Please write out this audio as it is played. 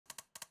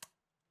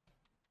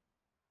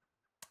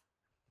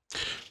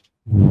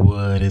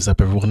What is up,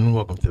 everyone?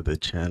 Welcome to the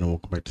channel.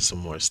 Welcome back to some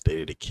more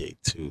State of Decay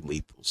 2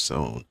 Lethal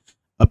Zone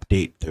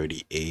Update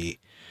 38,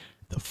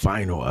 the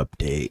final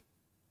update.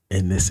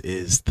 And this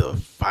is the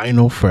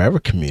final forever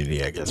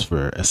community, I guess,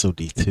 for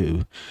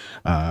SOD2.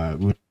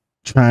 We're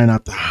trying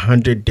out the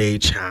 100-day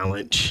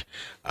challenge.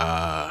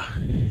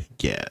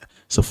 Yeah.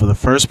 So for the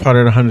first part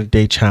of the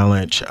 100-day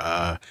challenge,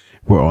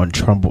 we're on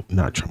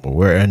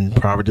we're in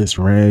Providence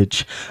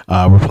Ridge.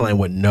 We're playing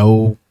with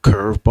no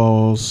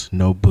curveballs,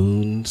 no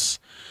boons,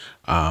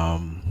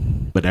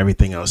 but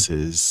everything else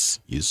is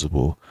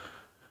usable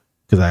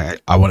because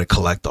I want to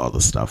collect all the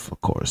stuff,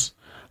 of course.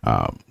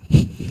 And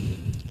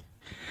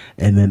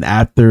then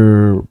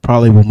after,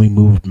 probably when we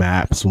move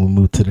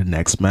to the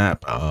next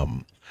map,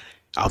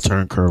 I'll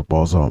turn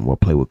curveballs on. We'll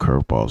play with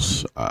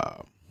curveballs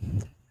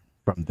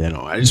from then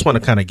on. I just want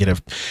to kind of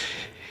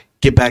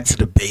get back to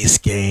the base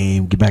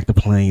game, get back to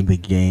playing the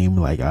game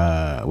like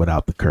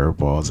without the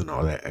curveballs and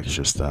all that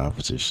extra stuff.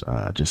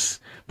 Just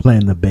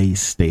playing the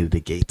base State of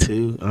Decay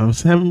 2.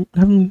 So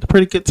having a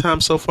pretty good time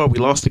so far. We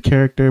lost a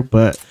character,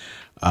 but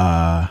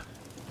yeah,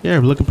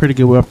 we're looking pretty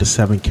good. We're up to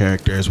 7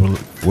 characters. We're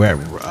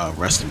at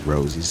Rusty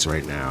Rosie's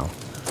right now.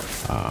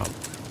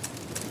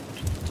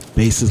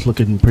 Base is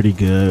looking pretty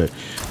good.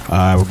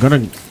 We're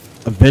gonna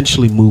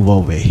eventually move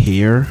over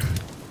here.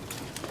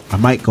 I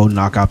might go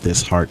knock out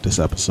this heart this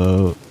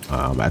episode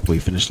after we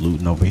finish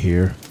looting over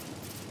here,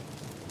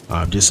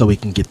 just so we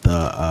can get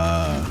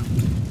the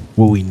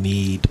what we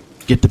need,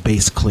 get the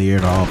base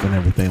cleared off and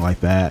everything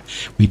like that.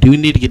 We do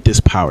need to get this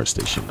power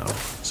station though,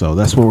 so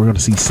that's what we're going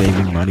to see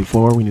saving money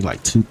for. We need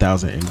like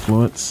 2,000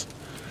 influence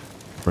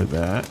for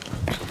that.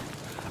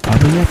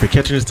 But yeah, for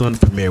catching is doing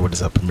the premiere. What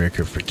is up, premiere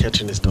crew? For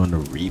catching is doing the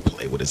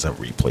replay. What is up,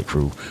 replay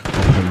crew?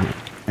 Hope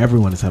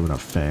everyone is having a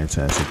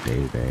fantastic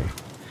day today.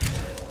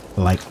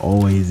 Like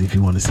always, if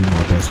you want to see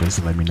more best ways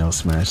to let me know,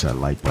 smash that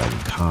like button,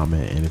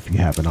 comment, and if you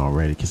haven't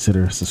already,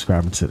 consider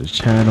subscribing to the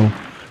channel.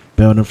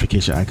 Bell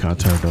notification icon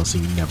turned on so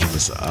you never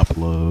miss an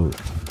upload.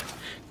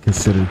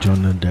 Consider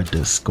joining the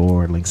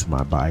Discord. Links in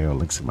my bio,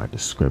 links in my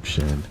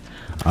description.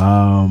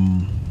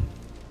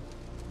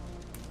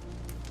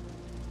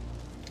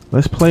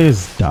 Let's play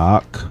as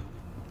Doc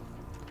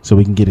so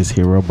we can get his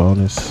hero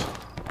bonus.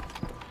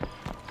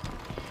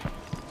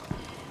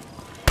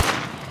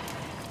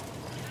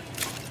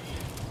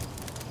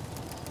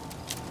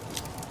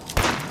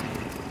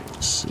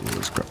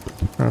 Let's grab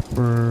the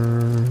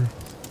pepper.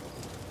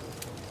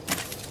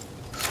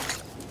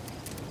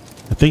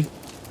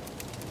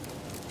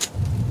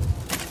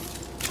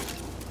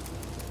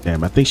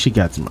 Damn, I think she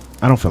got some.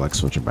 I don't feel like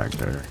switching back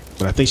there,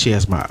 but I think she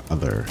has my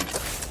other.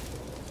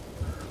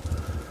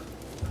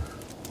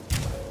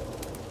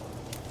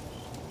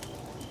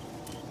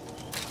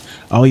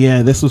 Oh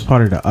yeah, this was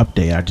part of the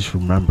update. I just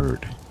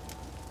remembered.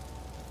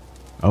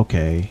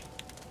 Okay,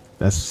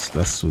 that's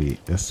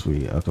sweet. That's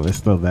sweet. Okay, let's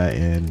throw that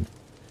in.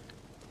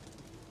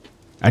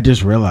 I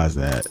just realized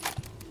that.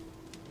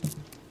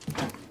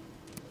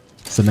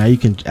 So now you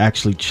can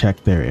actually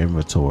check their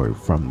inventory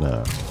from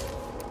the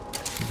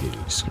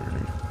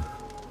screen.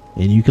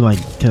 And you can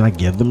like, can I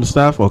give them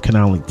stuff or can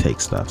I only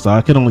take stuff? So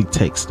I can only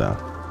take stuff.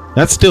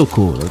 That's still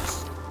cool.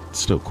 That's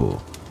still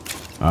cool.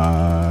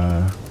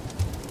 Alright,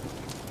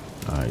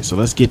 so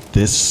let's get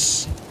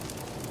this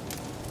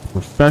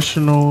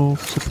professional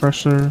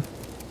suppressor.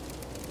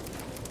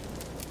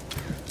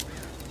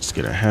 Let's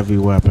get a heavy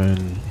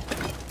weapon.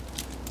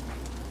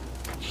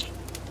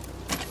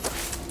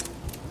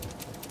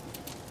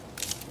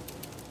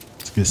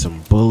 Get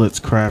some bullets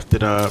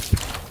crafted up.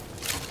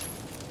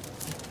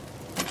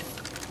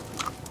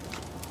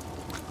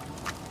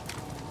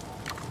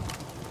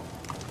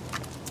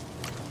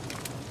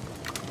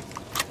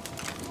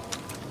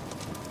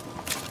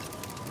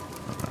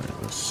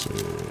 Alright, let's see.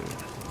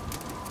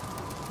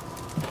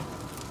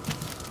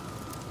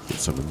 Get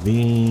some of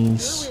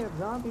these. We have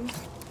zombies,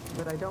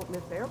 but I don't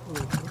miss air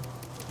pollution.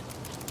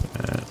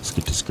 Let's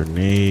get this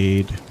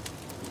grenade.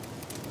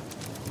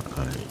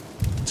 Alright.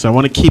 So I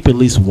want to keep at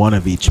least one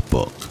of each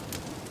book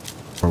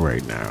for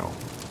right now.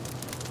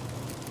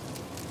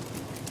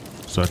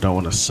 So I don't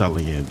want to sell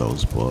any of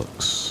those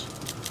books.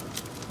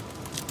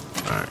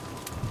 Alright.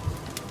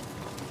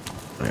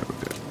 There we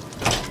go.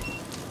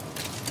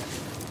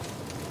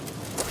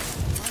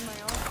 On my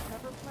own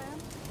cover plan,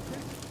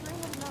 there's a string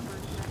of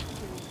numbers next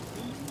to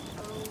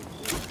EOD.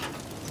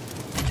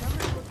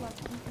 Numbers look like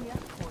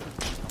GPS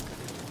coordinates.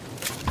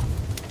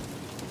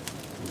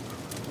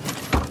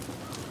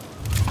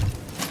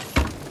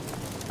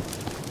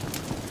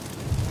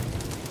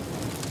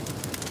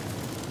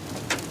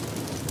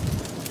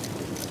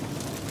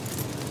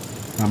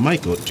 I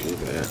might go do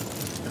that,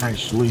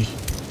 actually,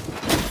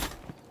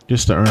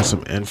 just to earn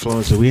some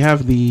influence. Do we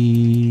have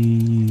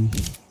the?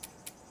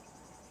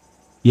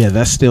 Yeah,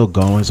 that's still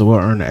going, so we'll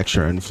earn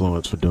extra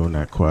influence for doing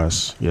that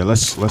quest. Yeah,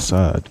 let's do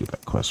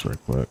that quest real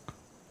quick.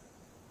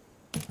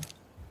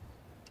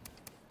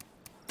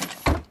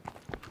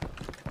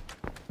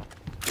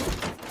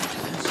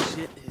 This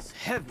shit is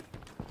heavy.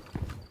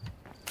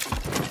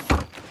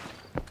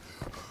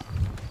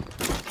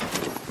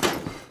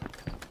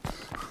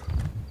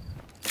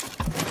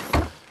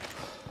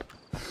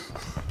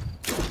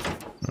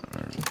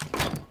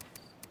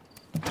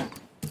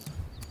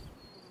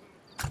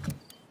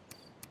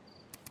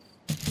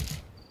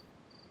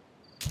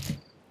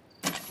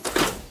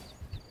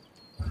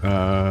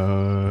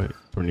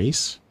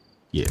 Bernice?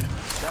 Yeah.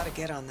 Gotta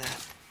get on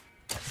that.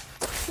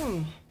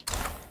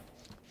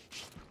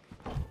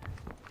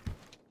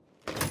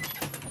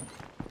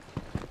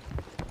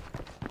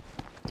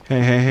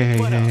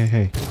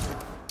 Hey.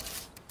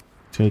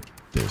 Take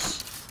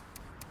this.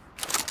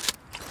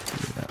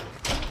 Yeah.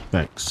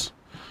 Thanks.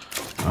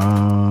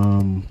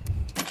 Yeah,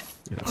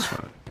 that's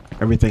fine.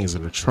 Everything is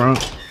in the trunk.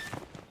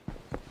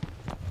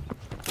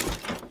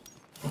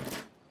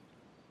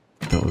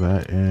 Throw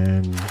that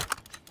in.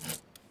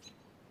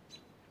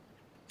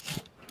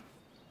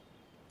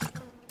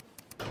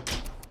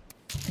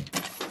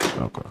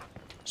 Okay.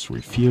 Let's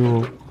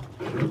refuel.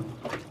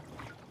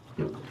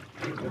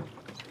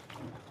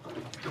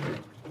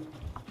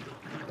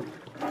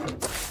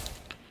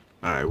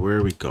 Alright, where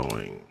are we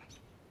going?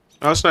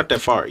 Oh, it's not that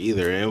far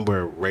either, and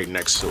we're right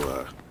next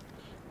to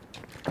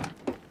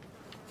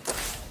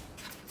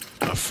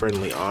a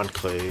friendly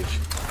enclave.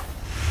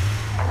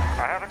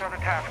 I have another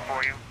task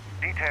for you.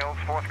 Details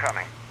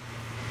forthcoming.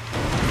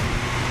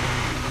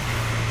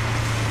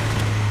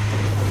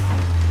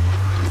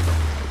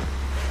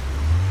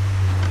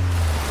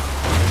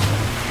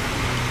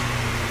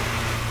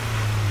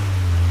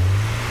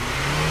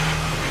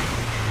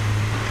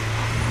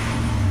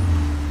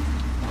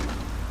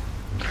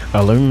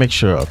 Let me make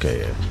sure.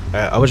 Okay,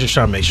 yeah. I was just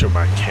trying to make sure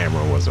my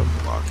camera wasn't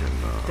blocking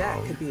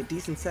That could be a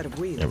decent set of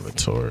wheels.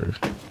 inventory.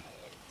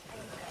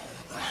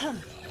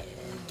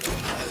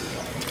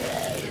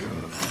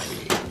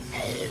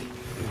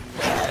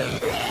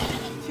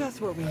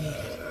 Just what we need.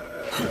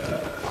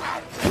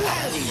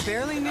 She's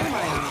barely knew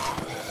my age,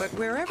 but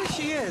wherever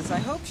she is, I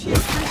hope she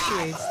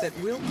appreciates that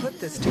we'll put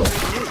this to good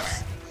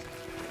use.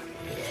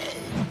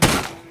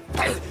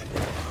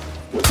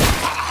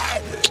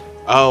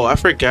 Oh, I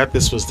forgot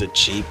this was the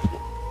Jeep.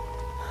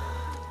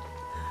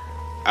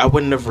 I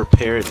wouldn't have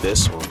repaired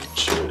this one,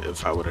 shit,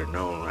 if I would have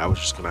known. I was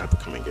just gonna have to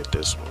come and get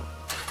this one.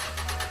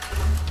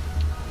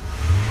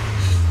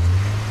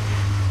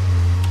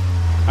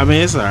 I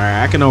mean, it's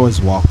alright. I can always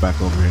walk back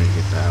over here and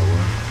get that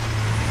one.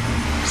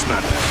 It's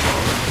not that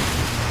far.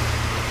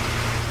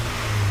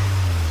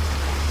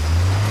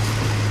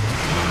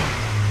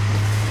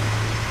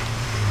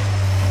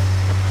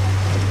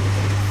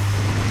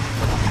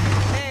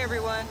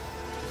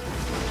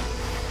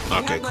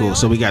 Okay, cool.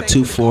 So we got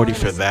 240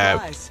 for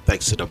that,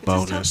 thanks to the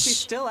bonus. She's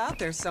still out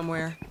there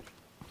somewhere.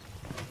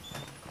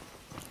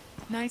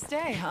 Nice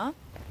day, huh?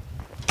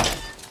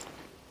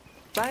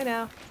 Bye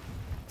now.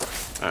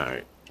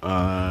 Alright.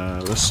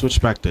 Let's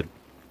switch back to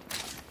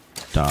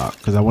Doc,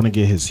 because I want to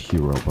get his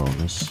hero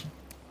bonus.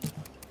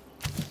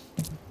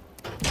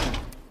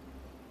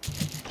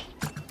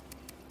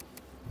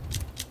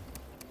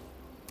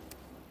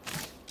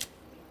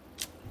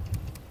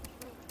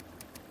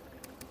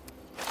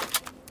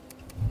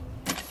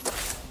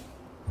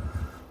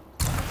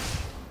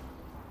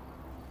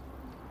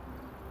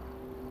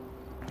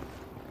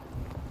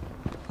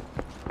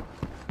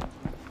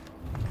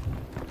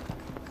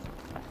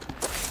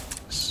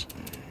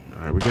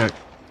 Alright, we got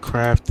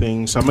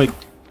crafting. So I'm like,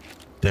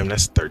 damn,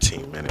 that's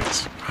 13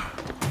 minutes.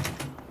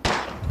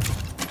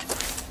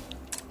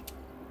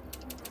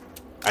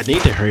 I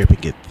need to hurry up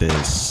and get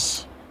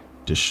this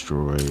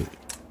destroyed.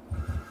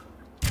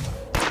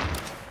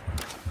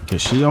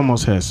 Because she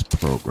almost has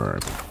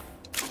programming.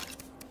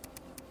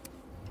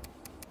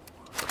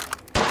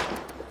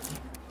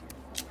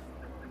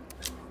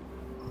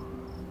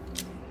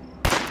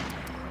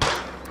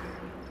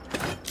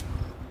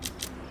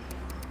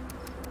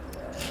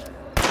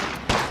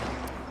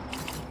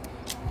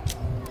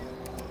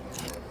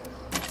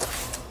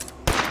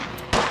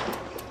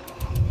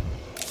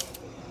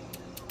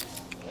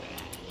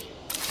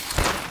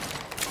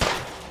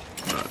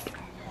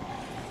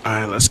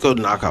 Alright, let's go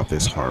knock out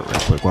this heart real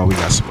quick while we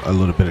got a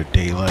little bit of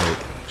daylight.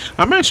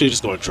 I'm actually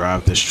just going to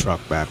drive this truck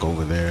back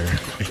over there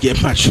and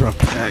get my truck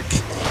back.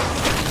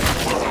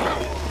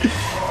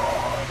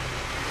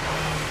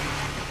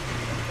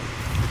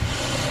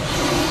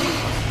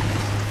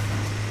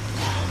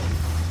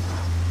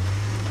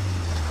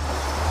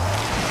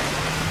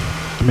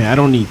 I mean, I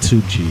don't need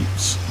 2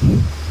 Jeeps.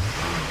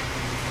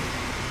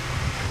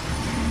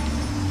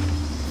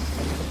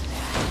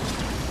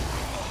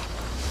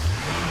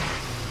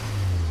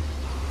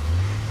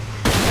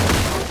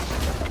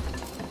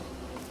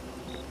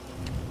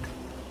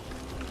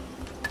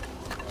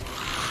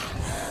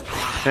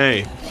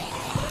 Hey,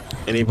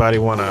 anybody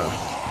wanna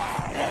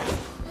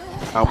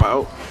help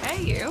out?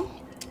 Hey, you.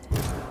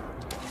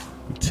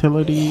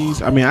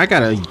 Utilities? I mean, I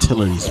got a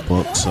utilities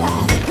book, so.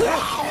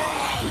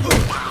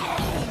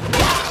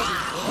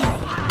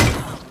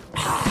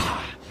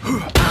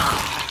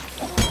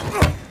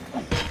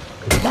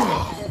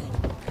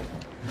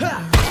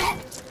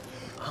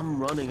 I'm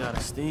running out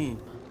of steam.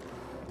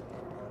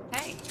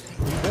 Hey.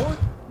 Boy,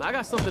 I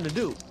got something to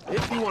do,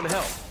 if you want to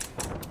help.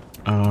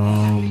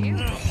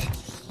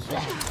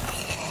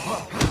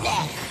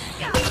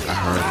 I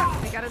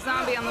heard. We got a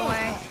zombie on the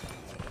way.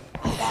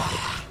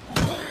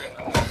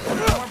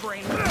 More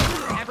brain in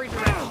every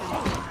direction.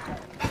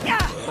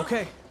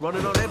 Okay,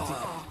 running on empty.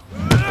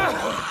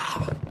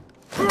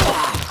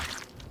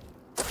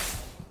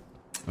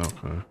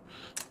 Okay.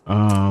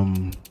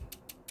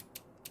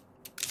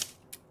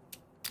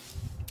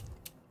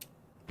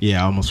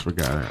 Yeah, I almost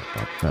forgot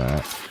about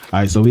that.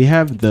 Alright, so we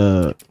have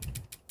that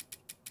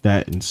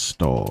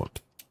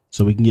installed.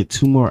 So we can get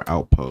 2 more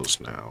outposts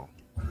now.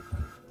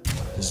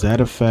 Does that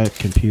affect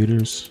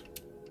computers?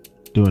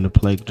 Doing the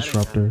plague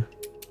disruptor?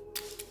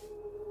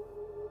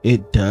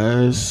 It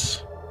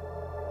does.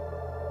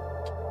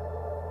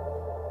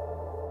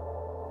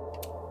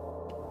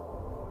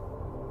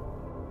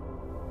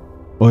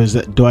 Or is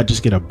that, do I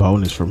just get a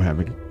bonus from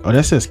having, oh,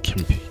 that says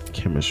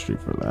chemistry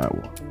for that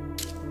one.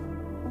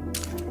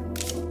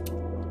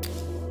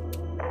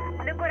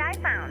 Look what I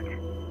found.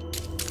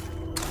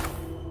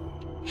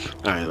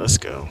 All right, let's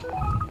go.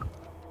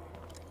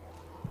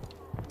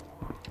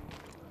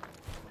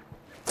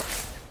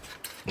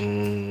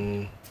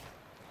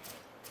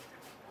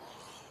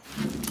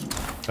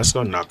 Let's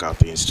go knock out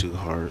these 2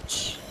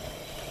 hearts.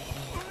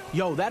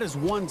 Yo, that is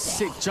one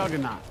sick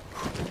juggernaut.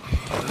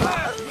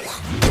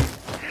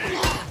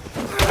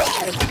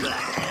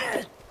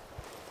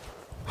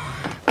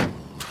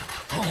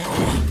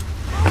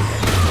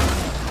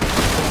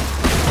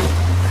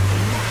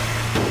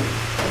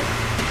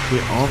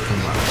 Get off of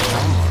my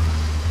car.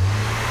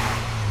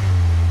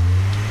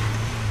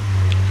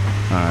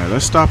 Alright,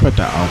 let's stop at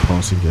the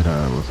outpost and get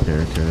a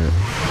repair kit.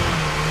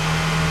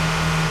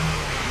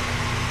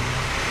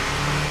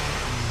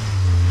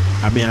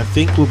 I mean, I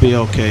think we'll be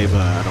okay, but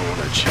I don't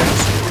want to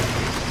chance it.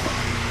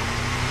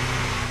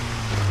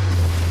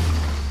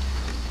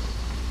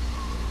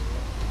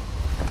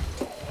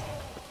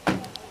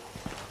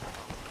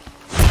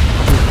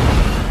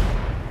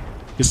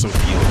 Get some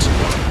fuel to go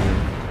here.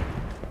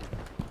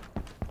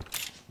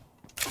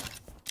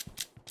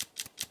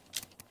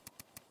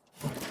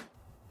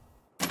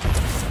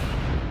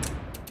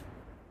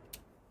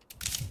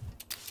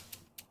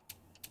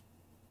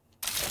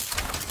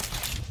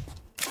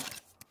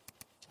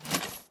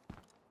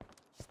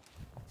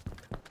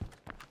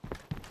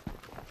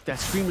 That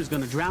screamer's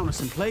gonna drown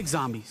us in plague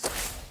zombies.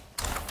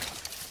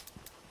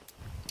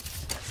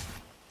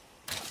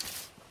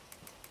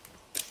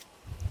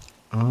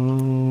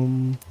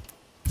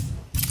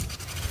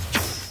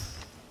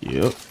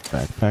 Yep,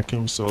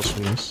 backpacking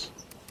resourcefulness.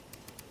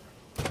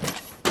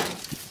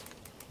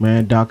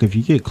 Man, Doc, if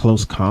you get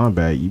close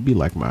combat, you'd be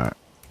like my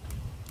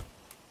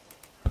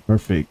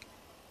perfect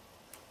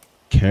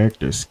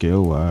character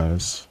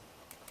skill-wise.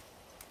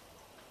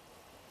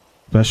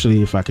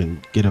 Especially if I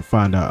can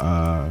find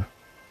a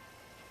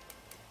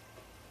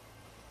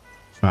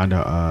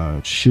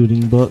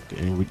shooting book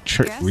and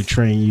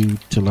retrain you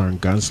to learn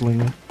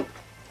gunslinging.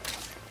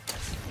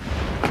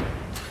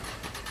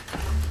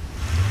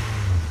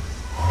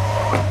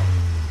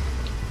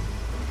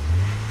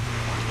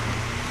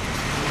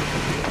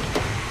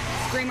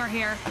 Screamer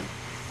here.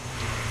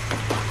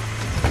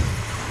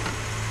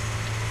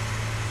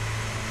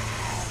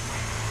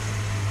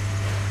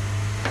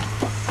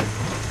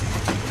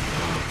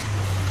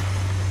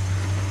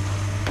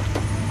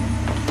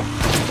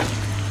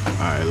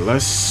 Alright,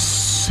 let's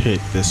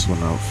hit this one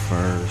out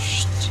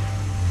first.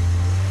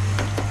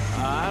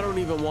 I don't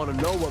even want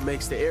to know what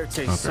makes the air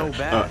taste so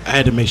bad. I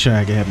had to make sure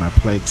I could have my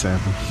plague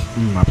sample.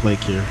 My plague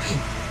here.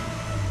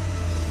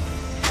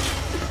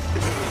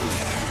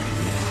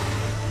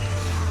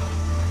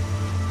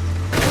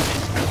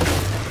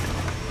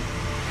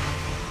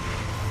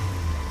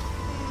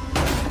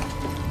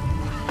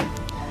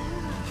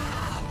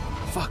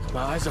 Fuck,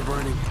 my eyes are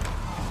burning.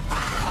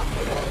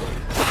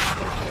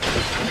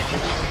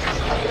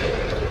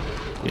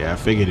 Yeah, I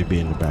figured it'd be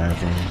in the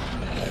bathroom.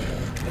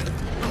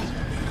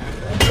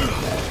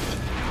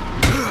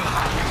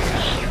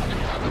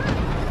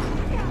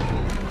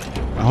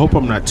 I hope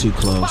I'm not too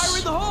close. Fire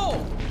in the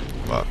hole!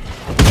 Fuck.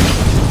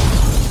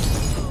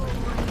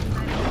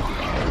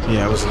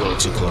 Yeah, I was a little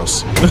too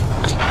close.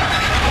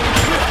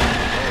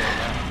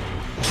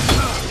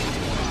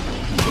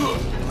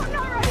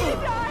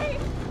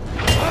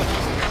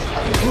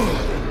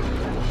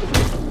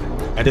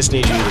 I just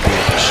need you to be a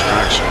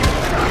distraction.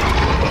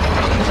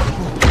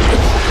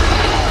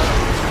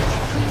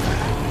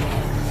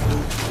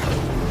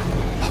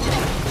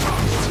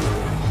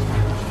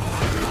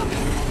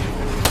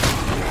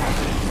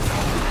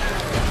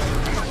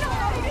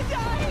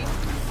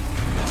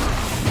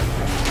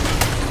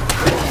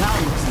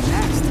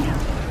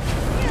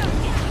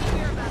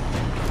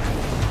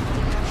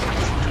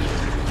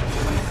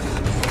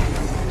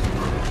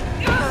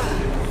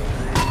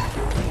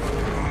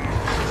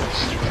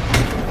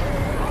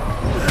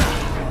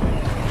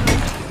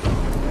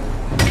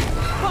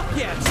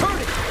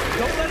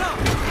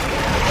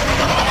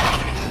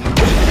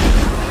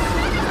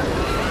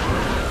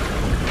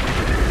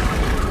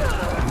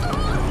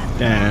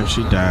 Damn, she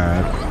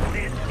died.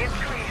 This is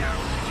Cleo.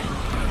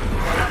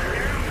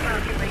 Observe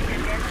population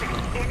density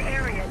in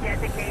area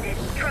designated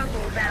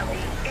Trumbull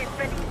Valley is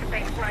beneath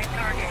baseline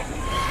target.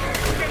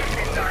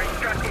 Citizens are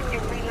instructed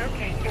to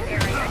relocate to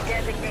area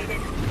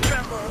designated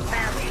Trumbull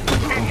Valley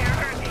at their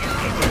earliest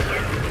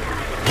convenience.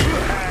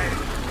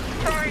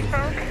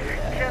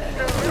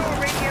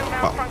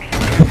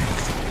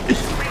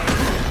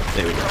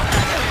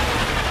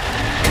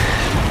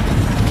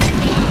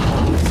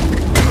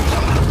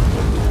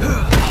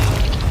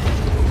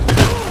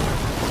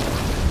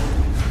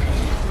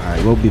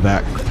 Alright, we'll be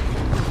back.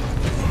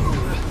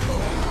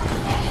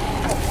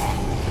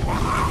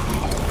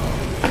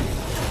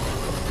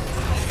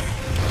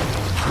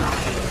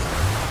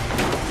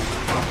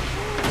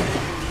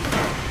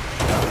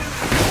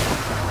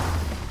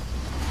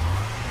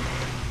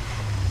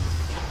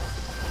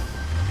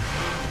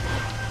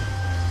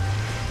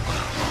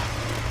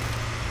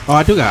 Oh,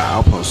 I do got an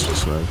outpost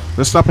this way.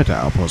 Let's stop at the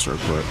outpost real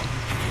quick.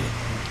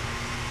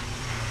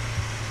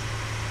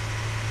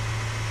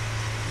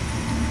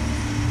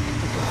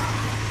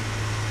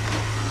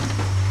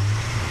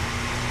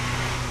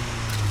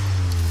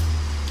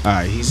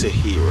 Alright, he's a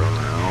hero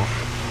now.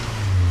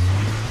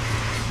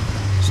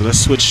 So let's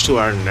switch to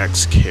our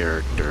next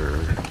character.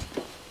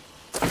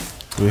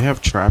 Do we have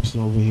traps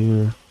over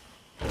here?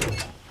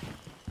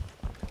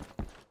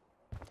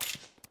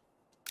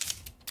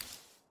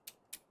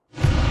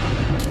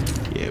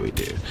 Yeah, we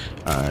do.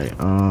 Alright,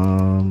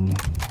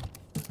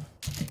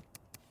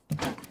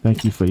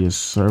 thank you for your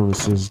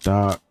services,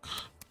 Doc.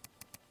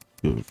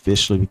 You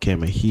officially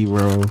became a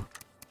hero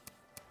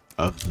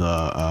of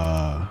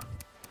the,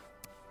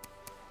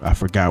 I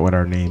forgot what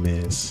our name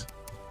is.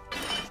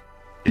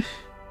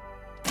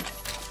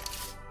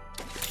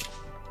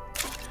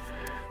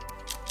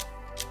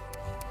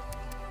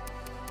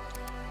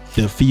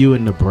 The few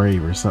and the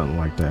brave or something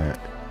like that.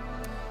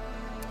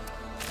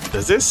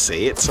 Does it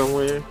say it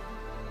somewhere?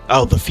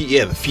 Oh, the few,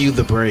 yeah, the few,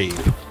 the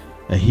brave.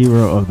 A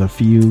hero of the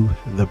few,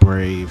 the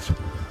brave.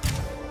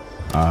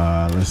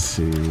 Let's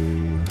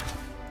see.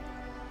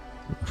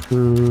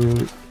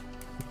 Recruit.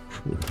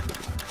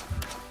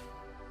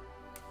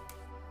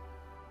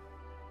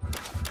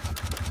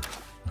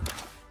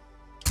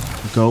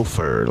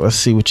 Gopher, let's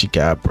see what you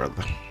got,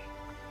 brother.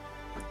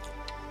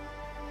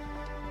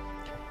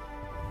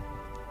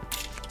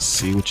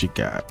 See what you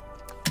got.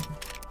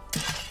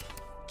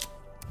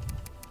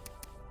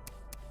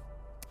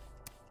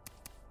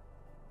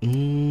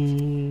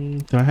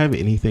 Do I have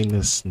anything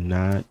that's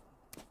not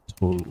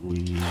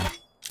totally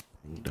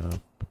hanged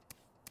up?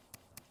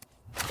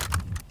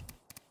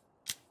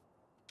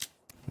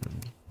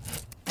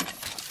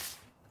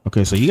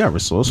 Okay, so you got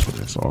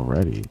resourcefulness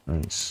already.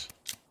 Nice.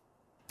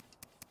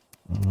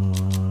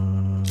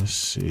 Let's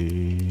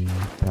see.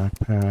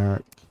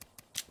 Backpack.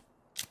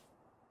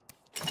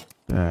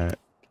 That.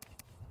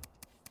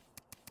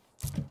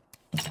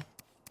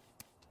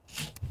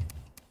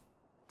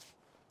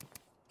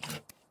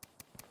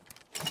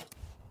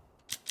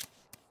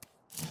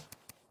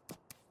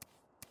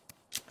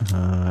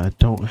 I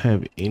don't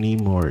have any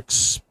more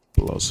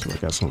explosive. I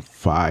got some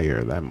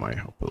fire. That might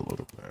help a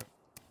little bit.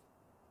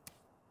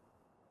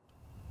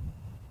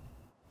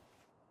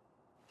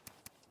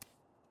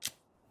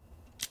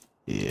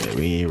 Yeah,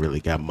 we ain't really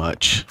got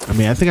much. I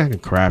mean, I think I can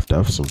craft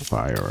up some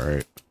fire,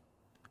 right?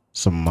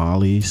 Some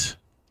mollies.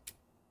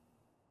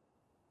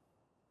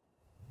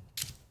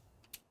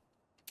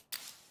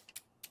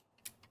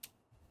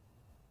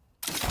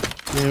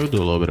 Yeah, we'll do a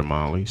little bit of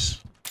mollies.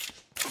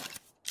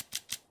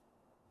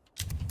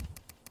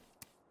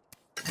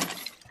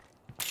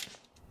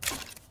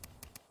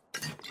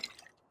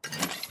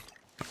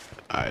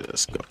 Alright,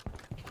 let's go.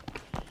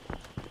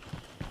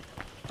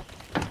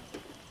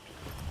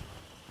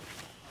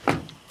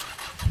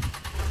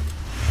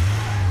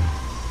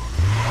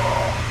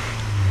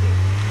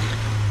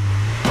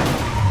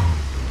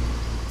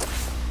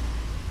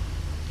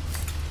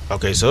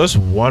 Okay, so there's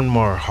one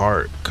more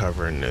heart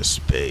covering this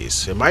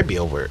space. It might be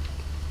over. It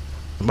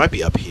might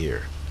be up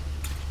here.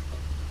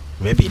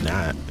 Maybe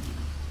not.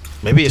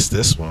 Maybe it's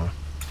this one.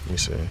 Let me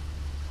see.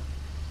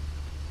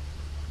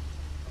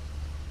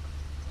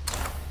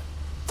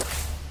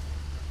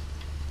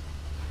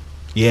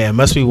 Yeah, it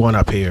must be one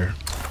up here.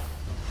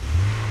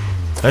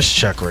 Let's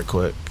check real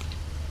quick.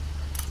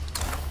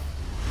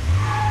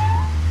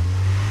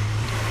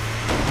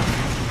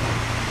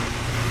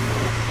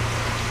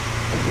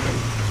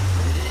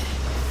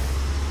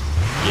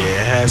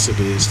 Yeah, it has to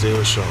be. It's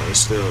still showing. It's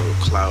still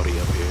cloudy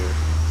up here.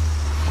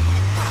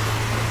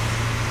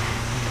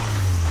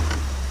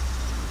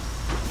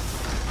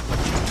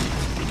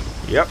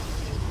 Yep.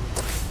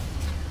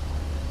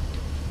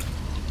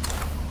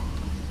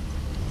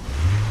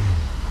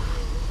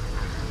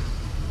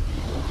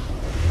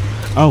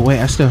 Oh, wait,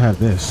 I still have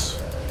this.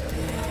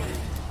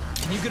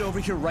 Can you get over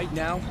here right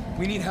now?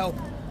 We need help.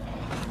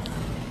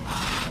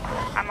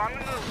 I'm on the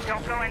move.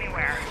 Don't go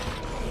anywhere.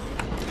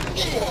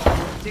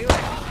 Do it.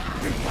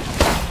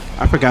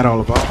 I forgot all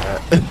about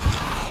that.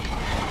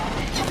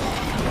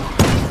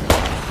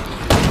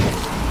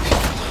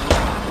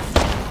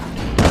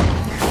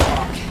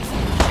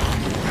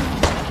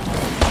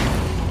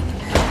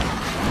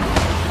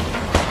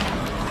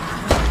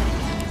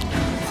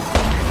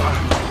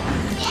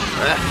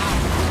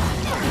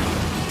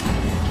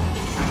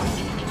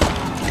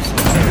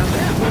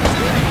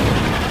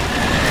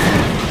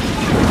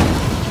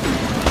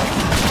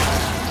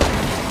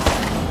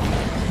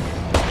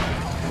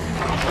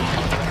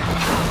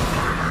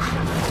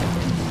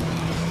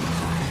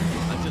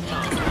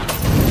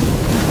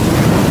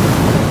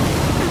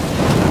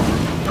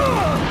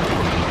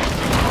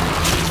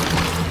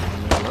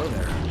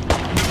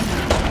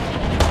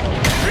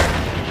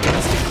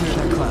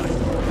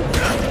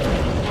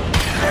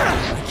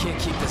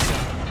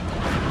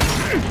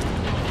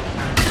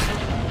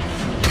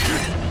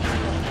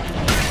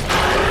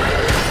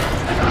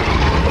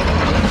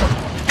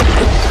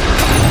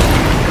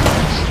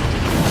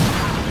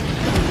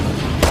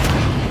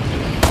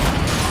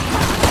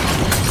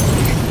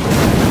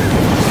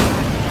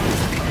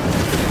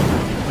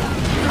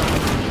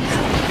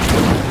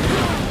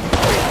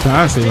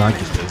 Honestly, like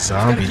the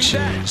zombie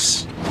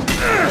cheese.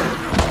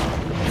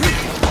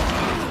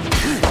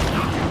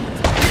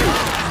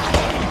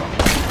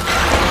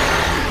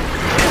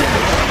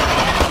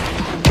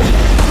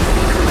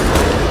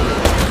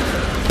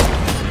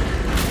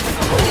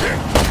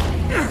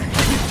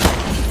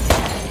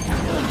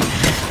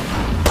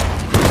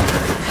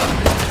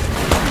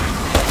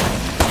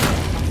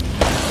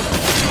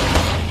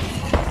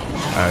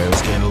 Alright, it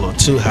was getting a little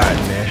too hot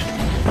in there.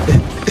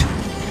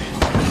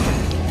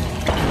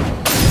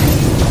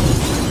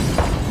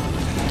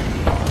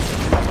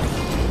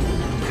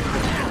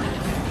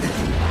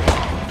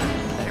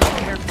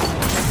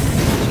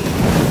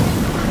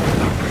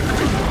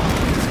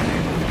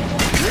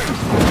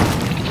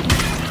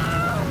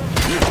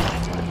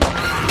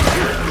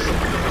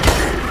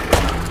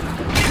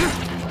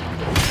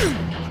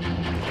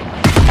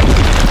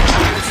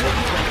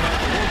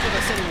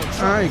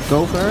 Alright,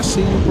 Gopher, I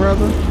see you,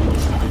 brother.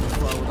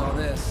 With all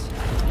this.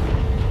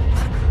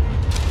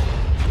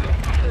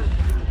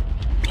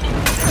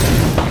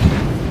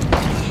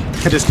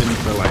 I just didn't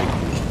feel like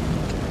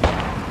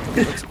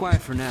Looks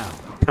quiet for now.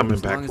 coming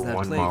As back long as for that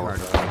one plague more. heart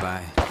is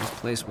nearby, this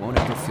place won't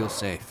ever feel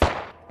safe.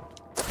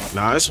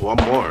 Nah, it's one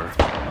more.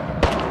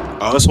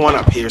 Oh, it's one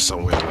up here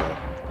somewhere, though.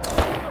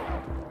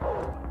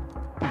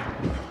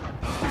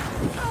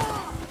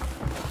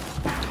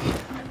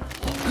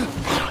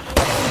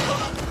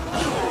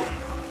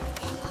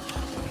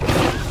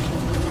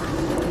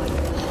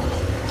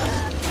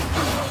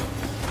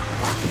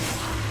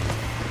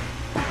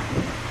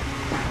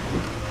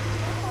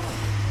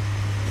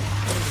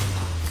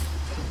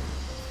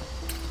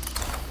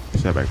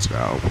 Step back to the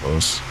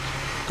outpost.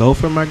 Go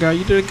for my guy.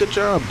 You did a good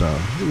job, though.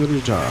 You did a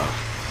good job.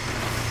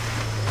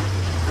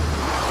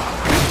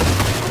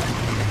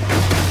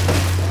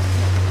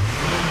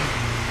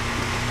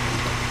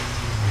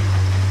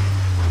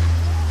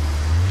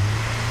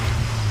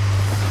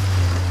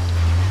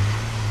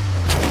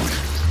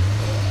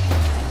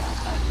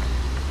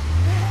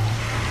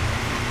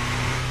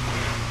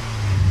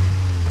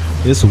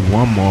 There's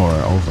one more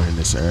over in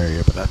this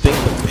area, but I think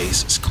the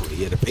base is clear.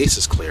 Yeah, the base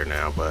is clear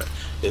now, but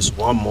there's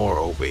one more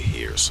over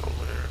here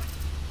somewhere.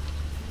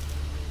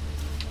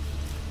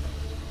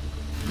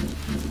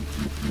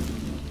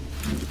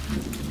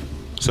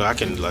 So I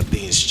can let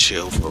these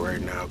chill for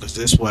right now, because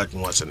this one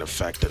wasn't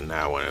affected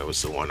now when it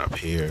was the one up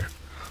here.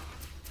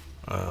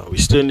 We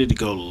still need to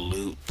go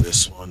loot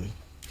this one.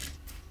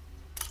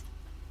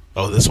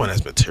 Oh, this one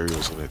has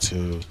materials in it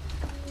too.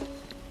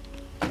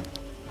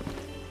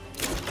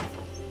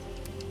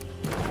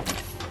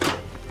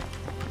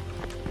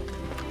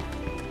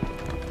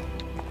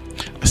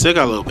 I still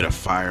got a little bit of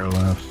fire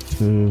left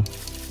too.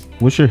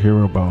 What's your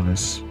hero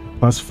bonus?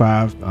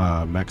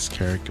 +5 max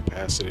carry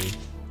capacity.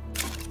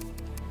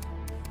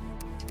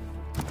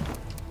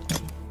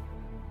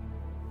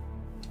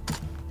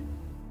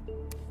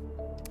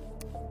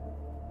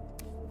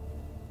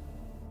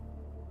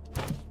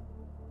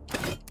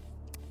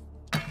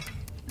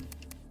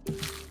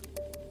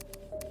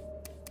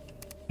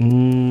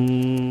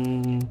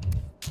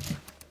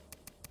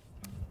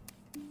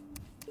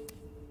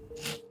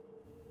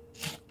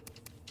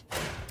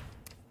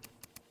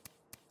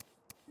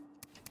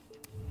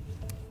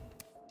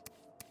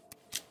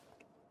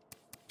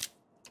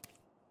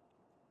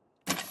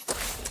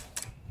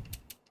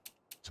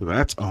 So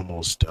that's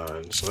almost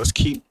done. So let's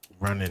keep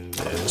running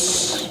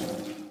this.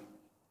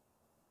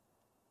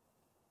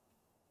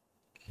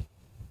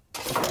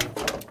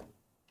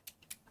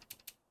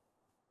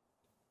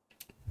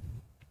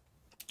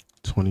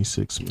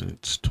 $26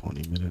 minutes,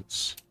 20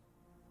 minutes.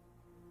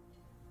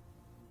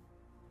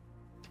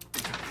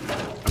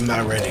 I'm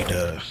not ready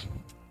to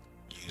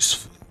use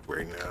food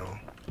right now.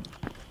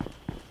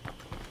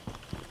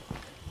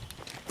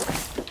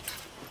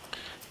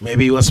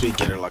 Maybe once we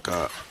get her like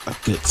a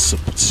good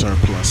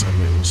surplus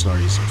of it, we'll start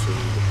using food.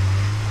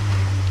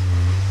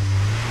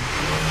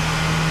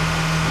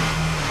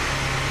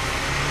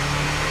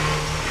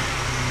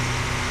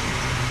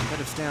 I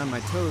better stay on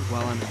my toes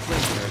while I'm in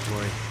plague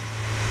territory.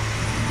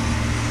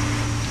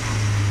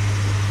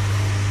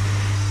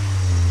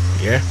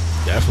 Yeah,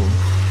 definitely.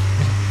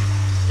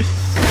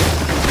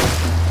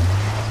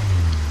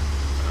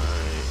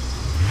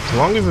 As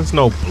long as it's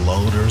no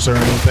bloaters or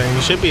anything,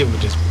 you should be able to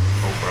just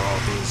overall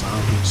these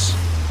zombies.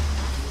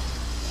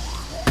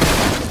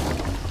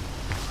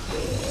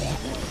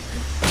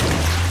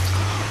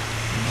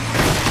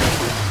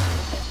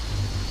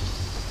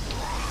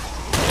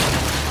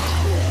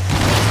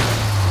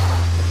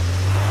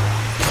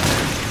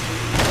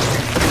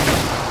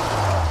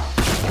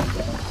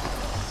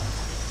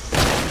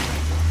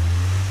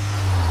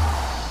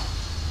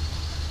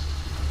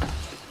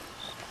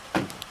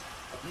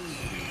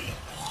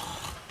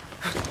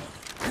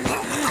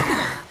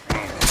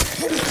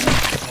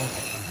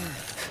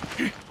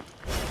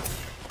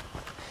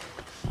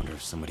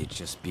 Somebody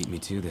just beat me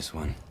to this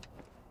one.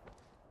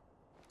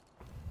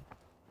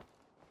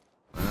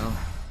 Well,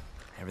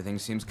 everything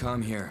seems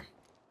calm here.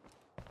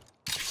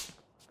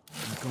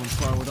 Not going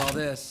far with all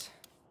this.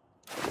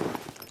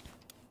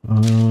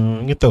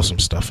 I can throw some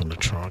stuff in the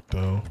trunk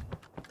though.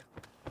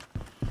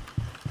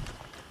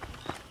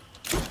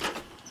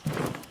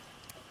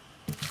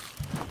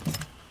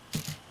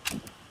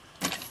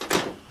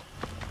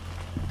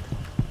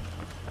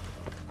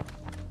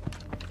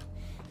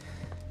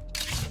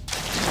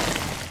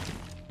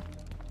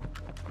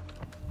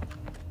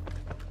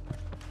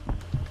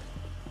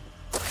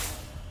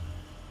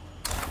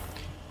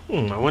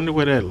 I wonder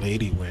where that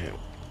lady went.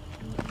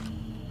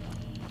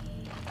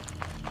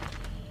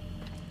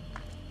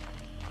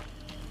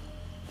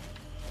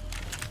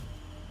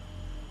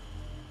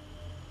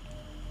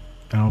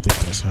 I don't think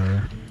that's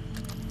her.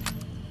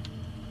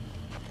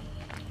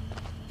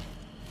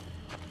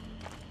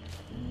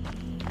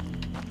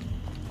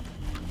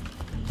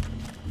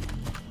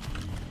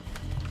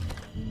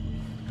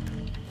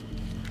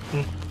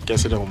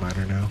 Guess it don't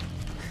matter now.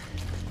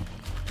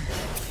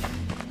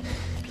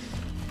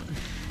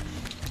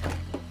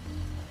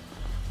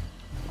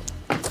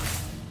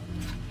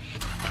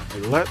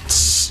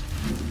 Let's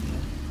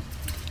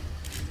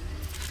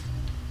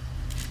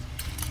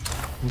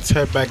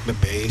head back to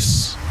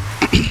base.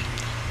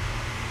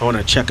 I want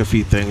to check a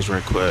few things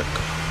real quick.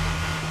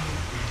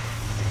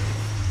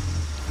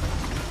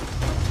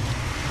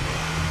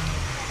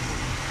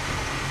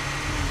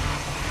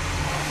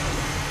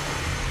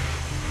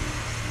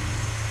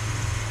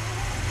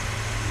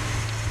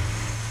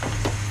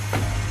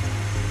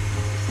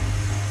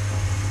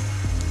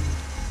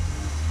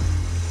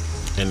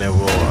 And then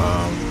we'll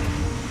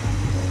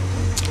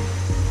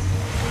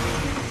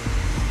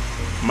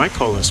might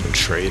call in some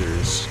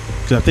traders,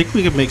 because I think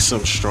we can make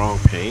some strong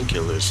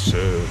painkillers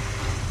too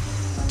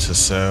to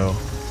sell.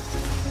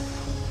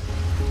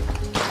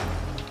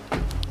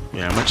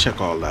 Yeah, I'm gonna check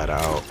all that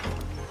out.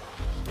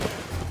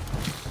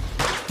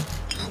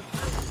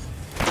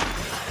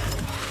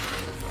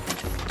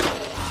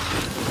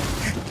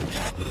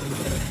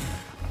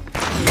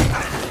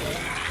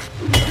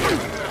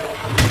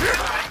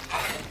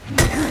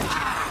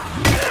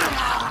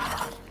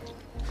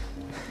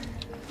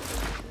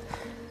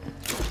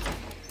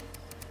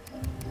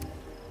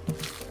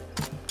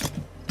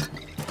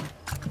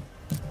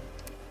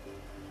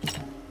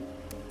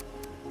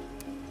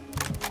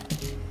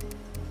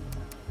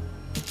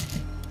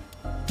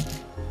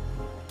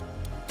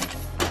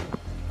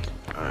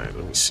 Alright,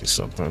 let me see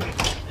something.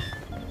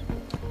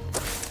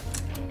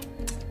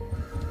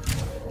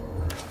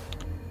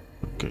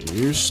 Okay,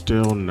 you're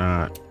still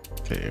not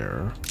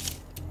there.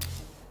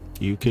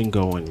 You can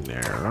go in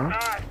there.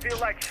 I feel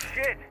like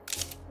shit.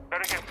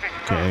 Better get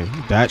fixed Okay,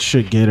 that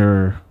should get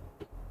her.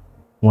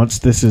 Once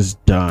this is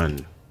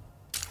done,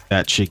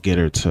 that should get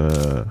her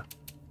to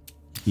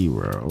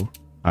hero.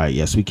 Alright,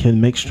 yes, we can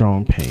make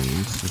strong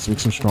pains. Let's make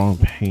some strong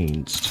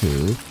pains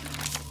too.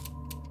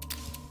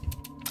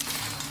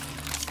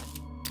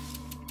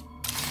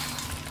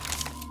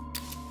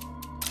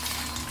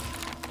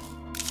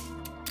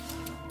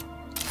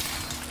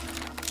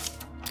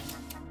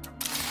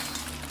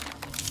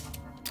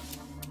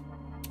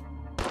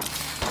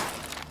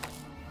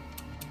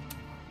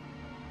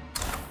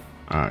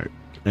 Alright,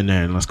 and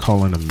then let's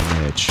call in a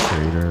med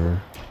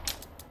trader.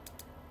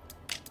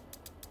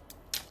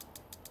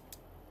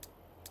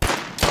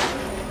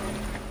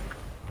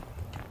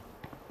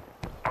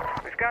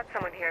 We've got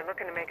someone here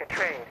looking to make a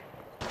trade.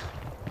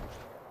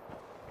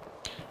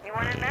 You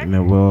want a And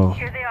then we'll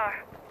Here they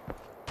are.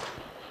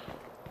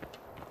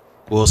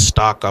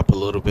 stock up a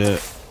little bit.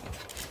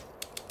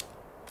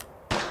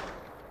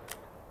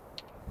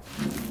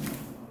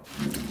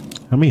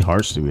 How many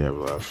hearts do we have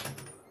left?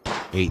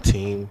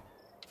 18.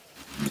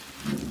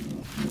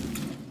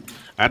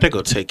 I have to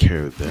go take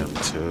care of them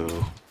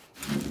too.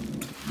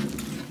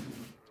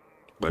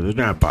 But they're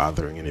not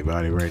bothering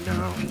anybody right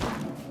now.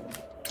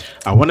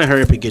 I want to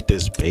hurry up and get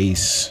this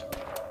base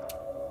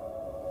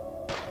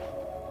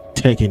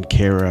taken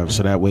care of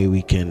so that way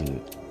we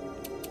can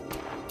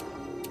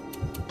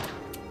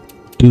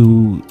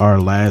do our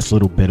last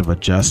little bit of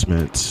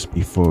adjustments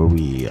before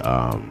we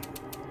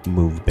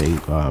move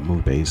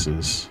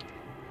bases.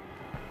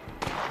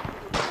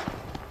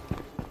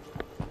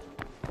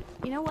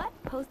 You know what?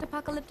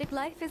 Post-apocalyptic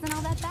life isn't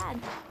all that bad.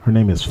 Her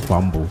name is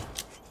Fumble.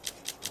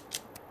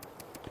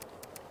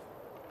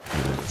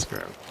 Let's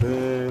grab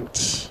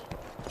that.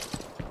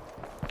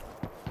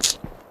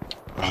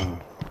 Oh,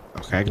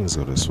 okay, I can just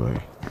go this way.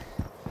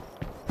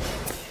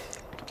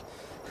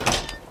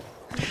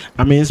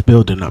 I mean, it's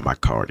building up my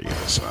cardio,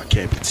 so I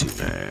can't be too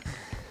mad.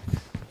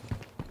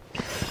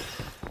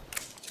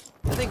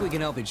 I think we can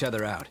help each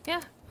other out.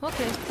 Yeah,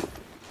 okay.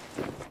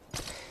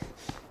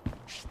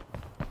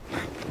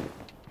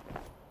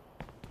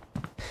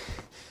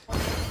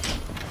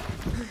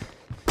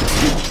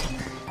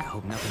 I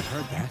hope nothing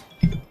hurt that.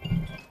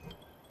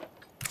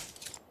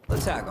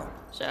 Let's tackle.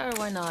 Sure,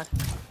 why not?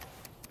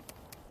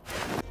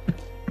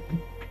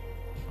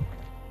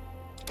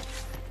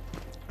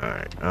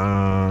 Alright,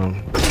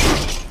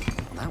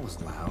 That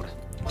was loud.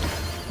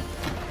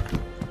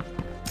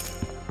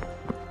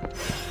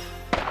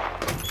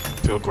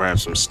 go grab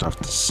some stuff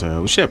to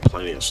sell. We should have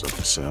plenty of stuff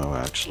to sell,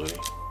 actually.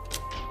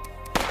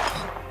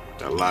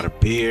 Got a lot of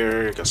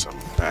beer, got some I'm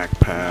gonna have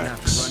to run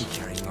backpacks,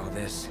 carrying all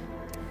this.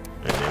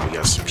 and then we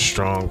got some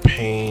strong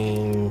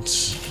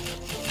paints.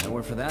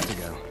 Nowhere for that to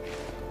go.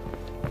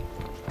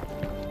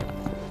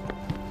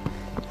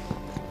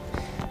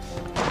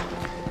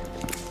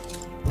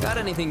 Got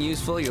anything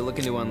useful you're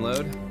looking to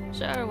unload?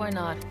 Sure, why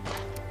not?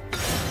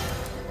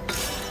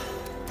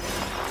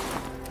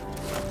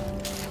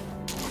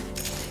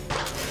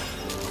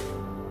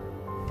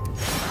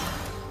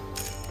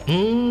 Nah.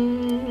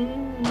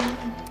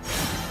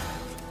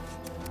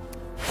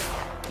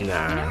 You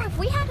know, if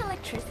we had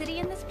electricity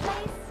in this place,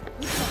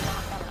 we'd put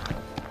that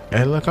on.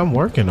 Hey, look, I'm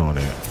working on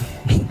it.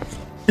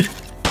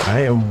 I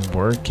am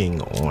working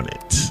on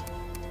it.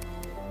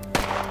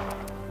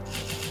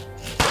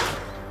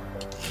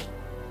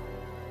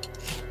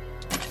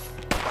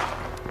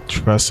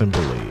 Trust and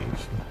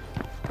believe.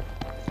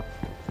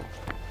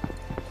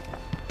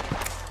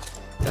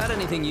 Got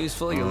anything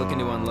useful you're looking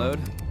to unload?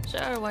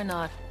 Sure, why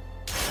not?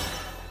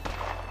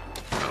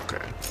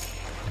 Okay.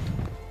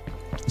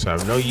 So I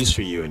have no use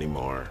for you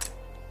anymore.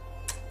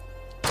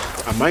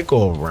 I might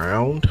go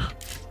around.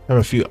 I have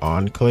a few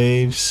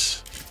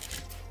enclaves.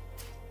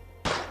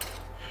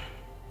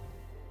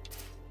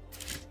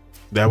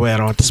 That way I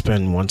don't have to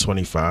spend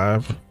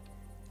 125.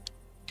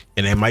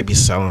 And they might be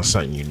selling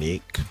something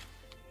unique.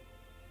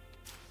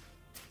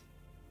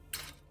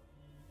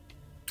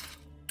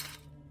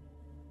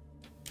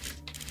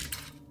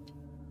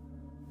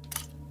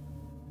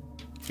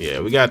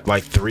 Yeah, we got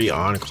like 3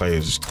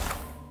 enclaves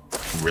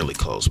really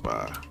close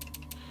by.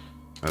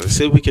 Let's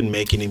see if we can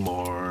make any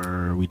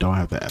more. We don't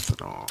have the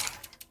ethanol.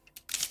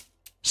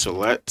 So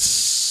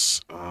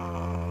let's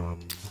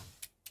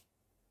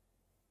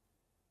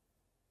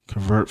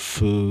convert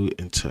food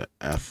into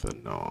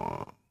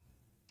ethanol.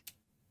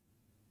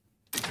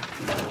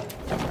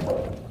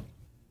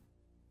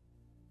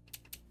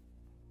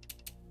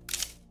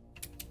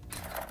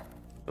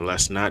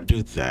 Let's not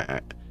do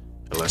that.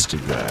 Let's do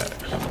that.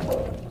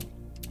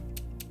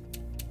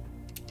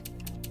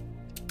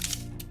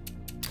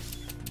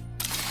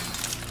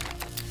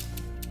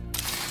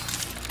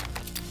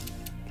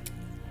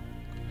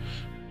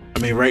 I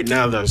mean, right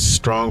now the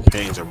strong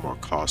pains are more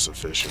cost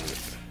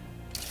efficient.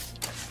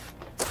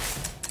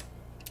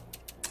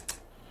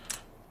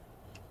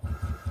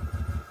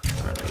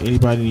 Alright,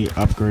 anybody need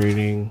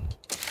upgrading?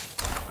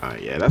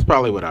 Yeah, that's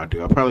probably what I'll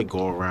do. I'll probably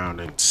go around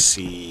and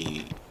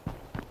see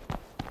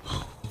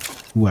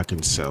who I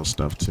can sell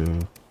stuff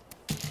to.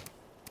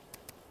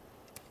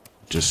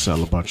 Just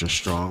sell a bunch of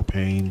strong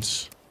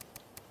pains.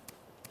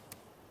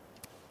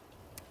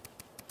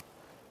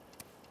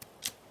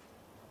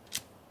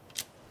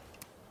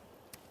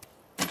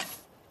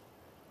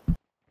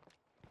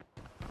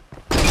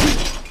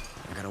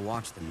 I gotta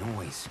watch the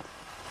noise.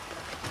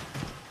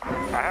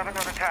 I have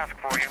another task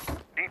for you.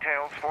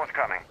 Details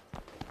forthcoming.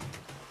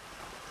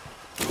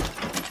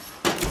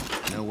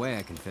 No way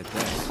I can fit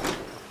this.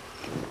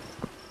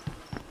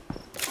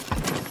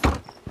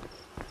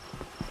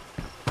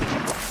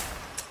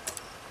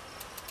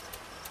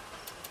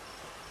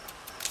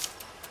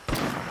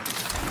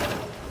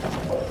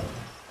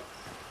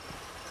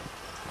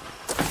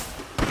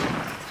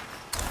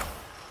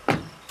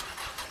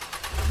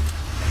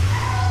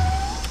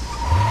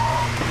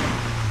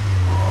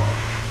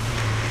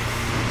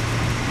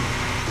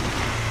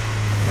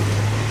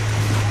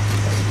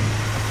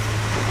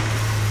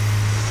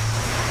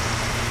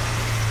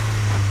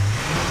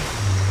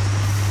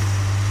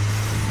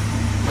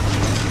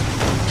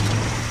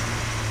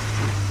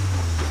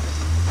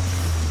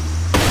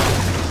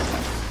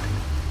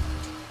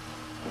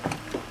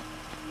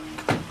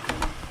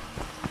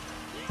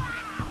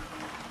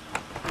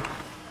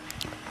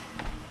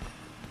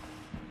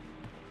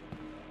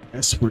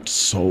 Desperate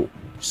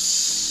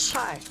souls.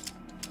 Hi.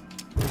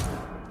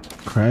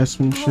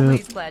 Craftsmanship.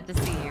 Always glad to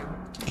see you.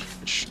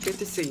 Good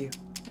to see you.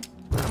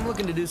 I'm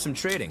looking to do some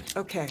trading.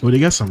 Okay. Oh, they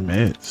got some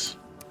meds.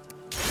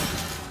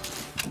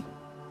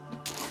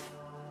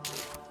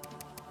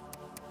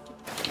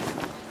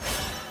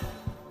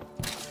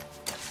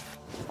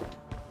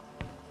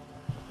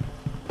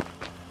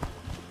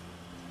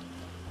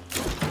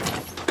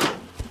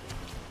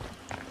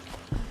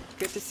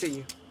 Good to see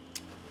you.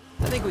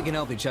 I think we can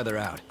help each other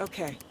out.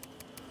 Okay.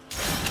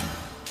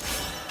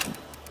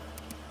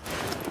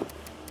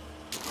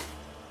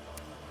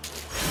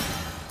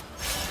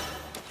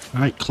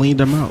 Alright, cleaned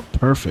them out.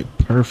 Perfect,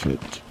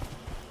 perfect.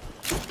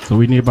 So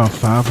we need about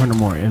 500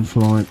 more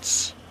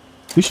influence.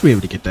 We should be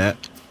able to get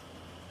that.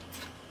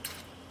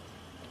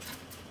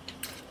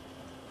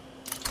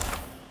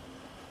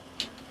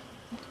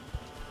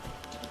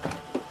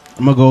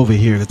 I'm gonna go over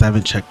here because I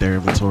haven't checked their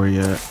inventory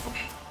yet.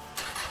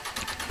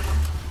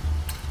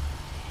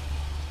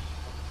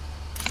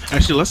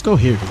 Actually, let's go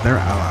here because they're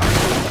allies.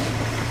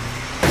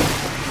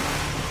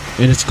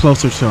 And it's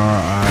closer to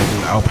our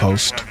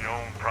outpost. You have your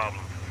own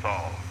problems to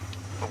solve,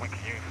 but we can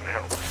use the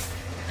help.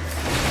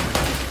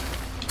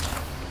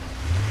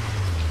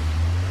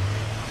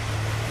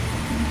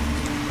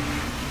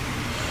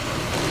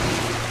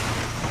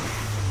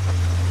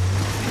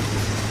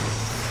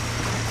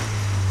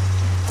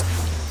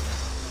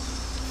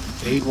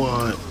 They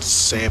want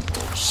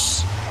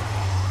samples.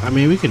 I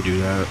mean, we can do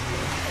that.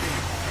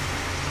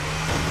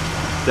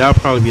 That'll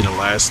probably be the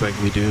last thing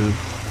we do.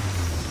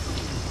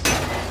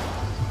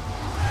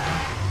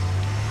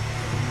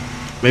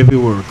 Maybe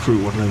we'll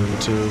recruit one of them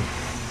too.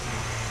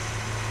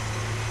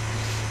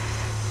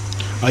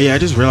 Oh yeah, I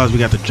just realized we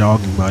got the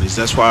jogging buddies.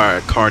 That's why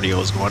our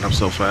cardio is going up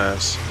so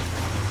fast.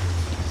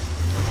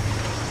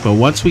 But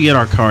once we get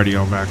our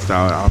cardio maxed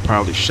out, I'll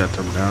probably shut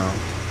them down.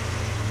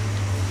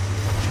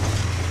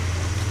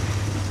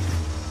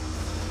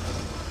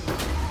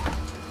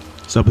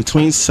 So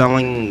between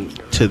selling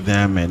to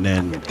them and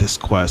then this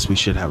quest, we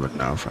should have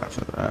enough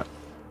after that.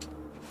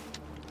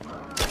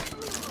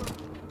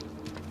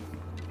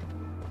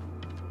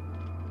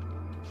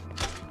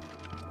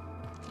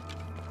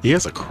 He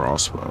has a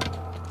crossbow.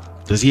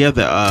 Does he have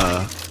the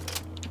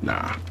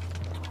nah.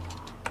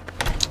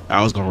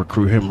 I was gonna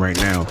recruit him right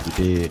now if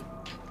he did.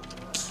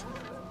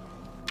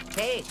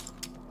 Hey.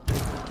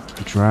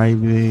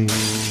 Driving.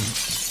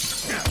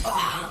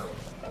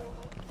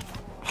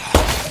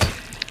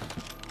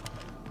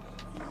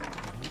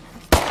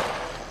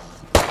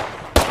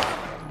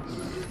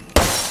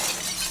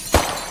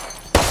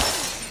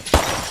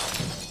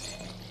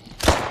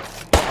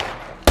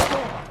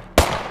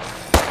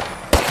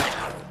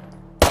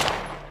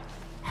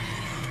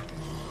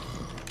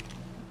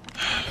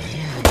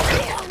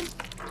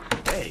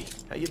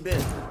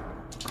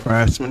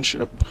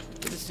 Craftsmanship.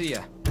 Good to see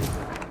ya.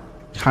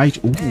 Hi.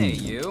 Ooh. Hey,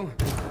 you.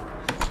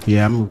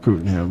 Yeah, I'm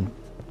recruiting him.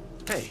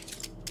 Hey,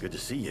 good to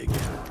see you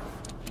again.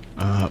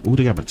 Ooh,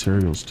 they got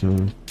materials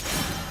too.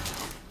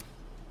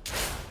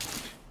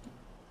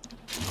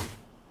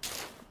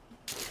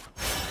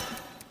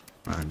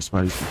 Alright, let's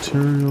buy these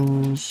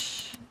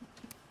materials.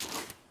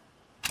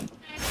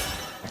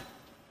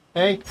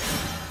 Hey.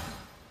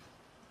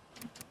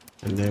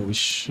 And then we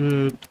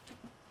should.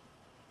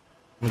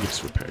 Let me get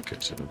this repair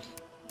kit too.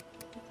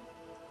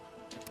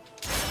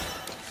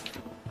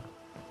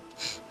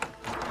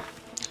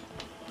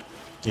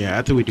 Yeah,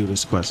 after we do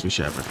this quest, we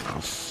should have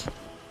enough.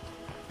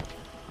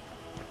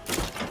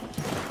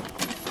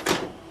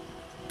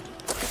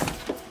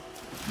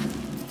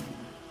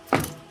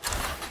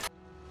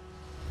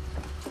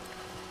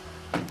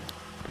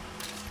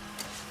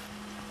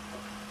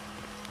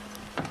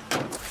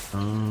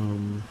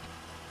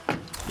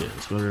 Yeah,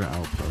 let's go to the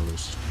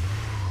outpost.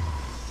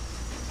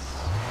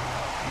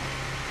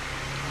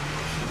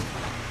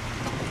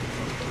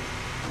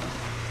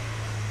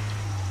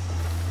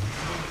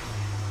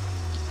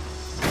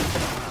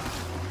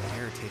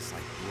 Tastes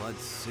like blood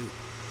soup.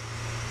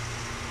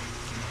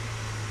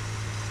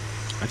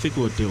 I think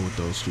we'll deal with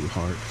those two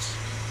hearts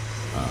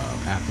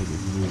after we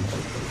move.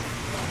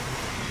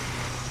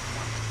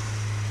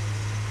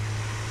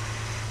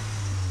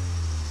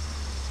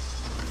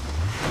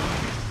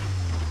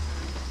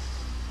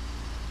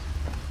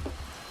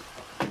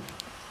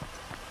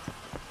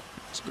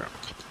 Let's grab a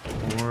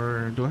couple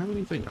more. Do I have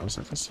anything else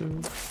I can sell?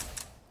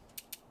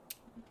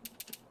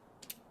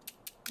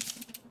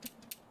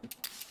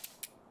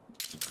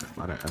 A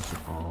lot of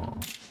ethanol.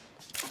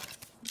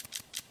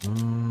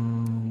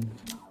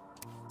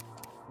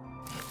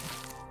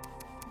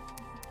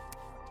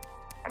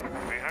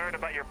 We heard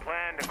about your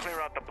plan to clear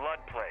out the blood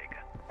plague.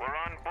 We're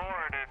on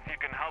board if you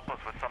can help us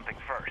with something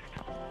first.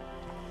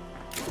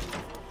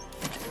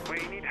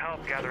 We need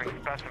help gathering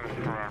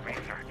specimens for our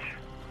research.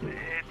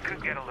 It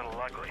could get a little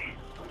ugly.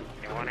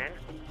 You want in?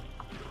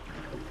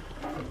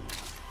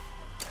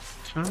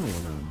 Kinda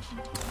wanna.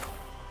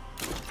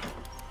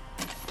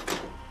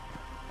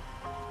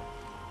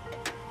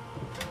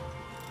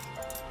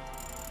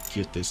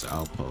 Get this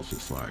outpost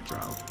before I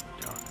drop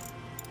down.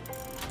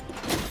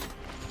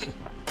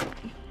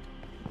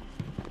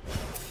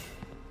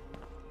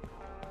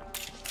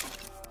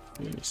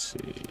 Let me see.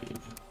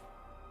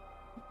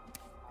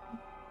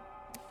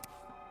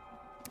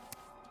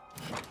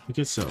 We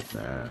can sell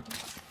that.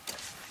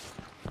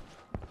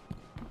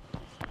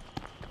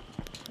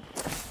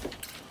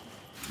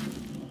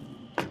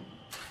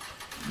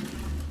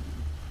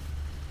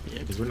 Yeah,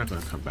 because we're not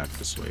gonna come back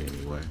this way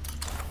anyway.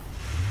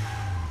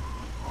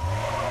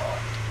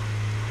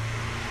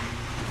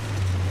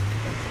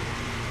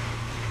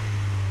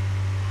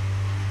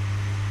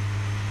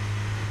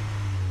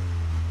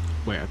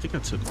 Wait, I think I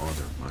took all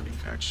their money,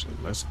 actually.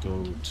 Let's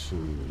go to...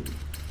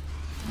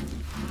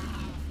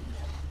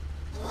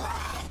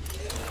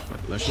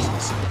 Let's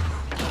just see.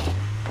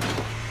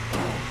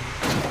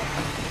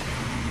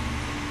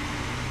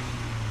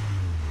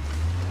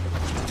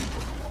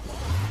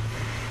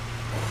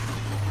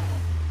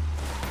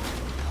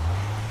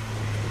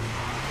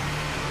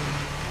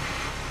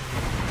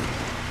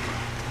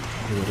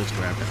 We'll just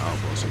grab the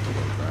elbows and go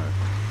back.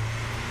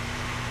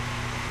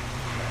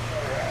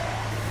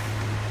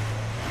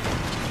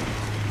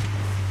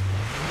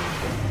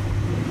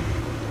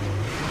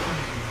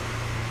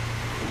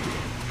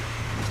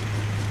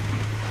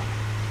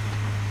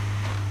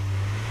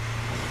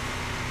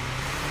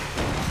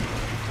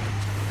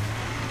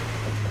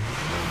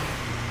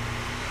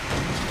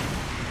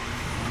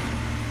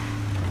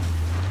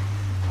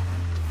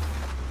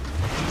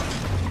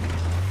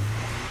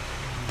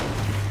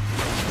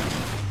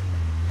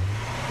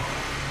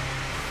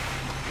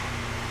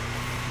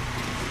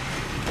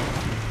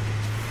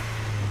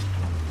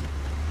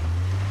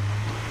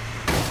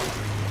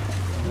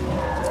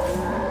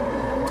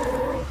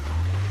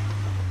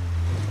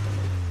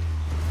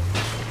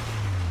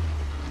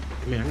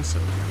 mean, I can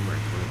sell them right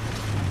quick.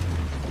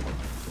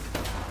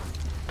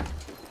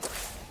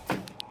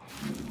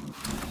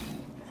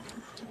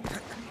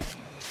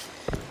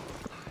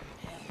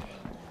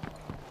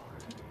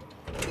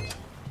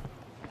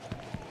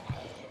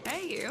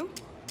 Hey, you.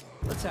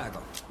 Let's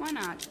haggle. Why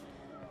not?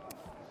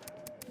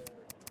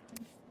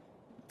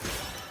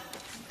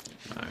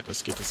 Alright,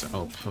 let's get this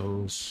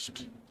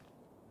outpost.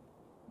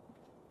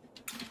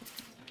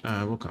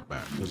 We'll come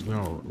back because we're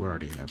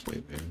already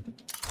halfway there.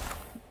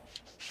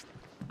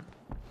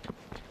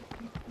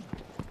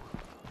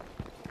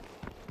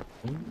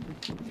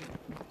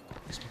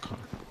 Where's my car?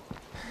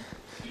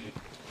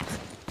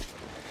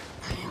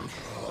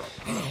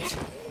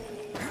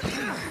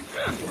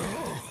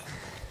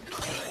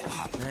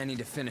 I need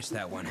to finish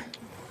that one.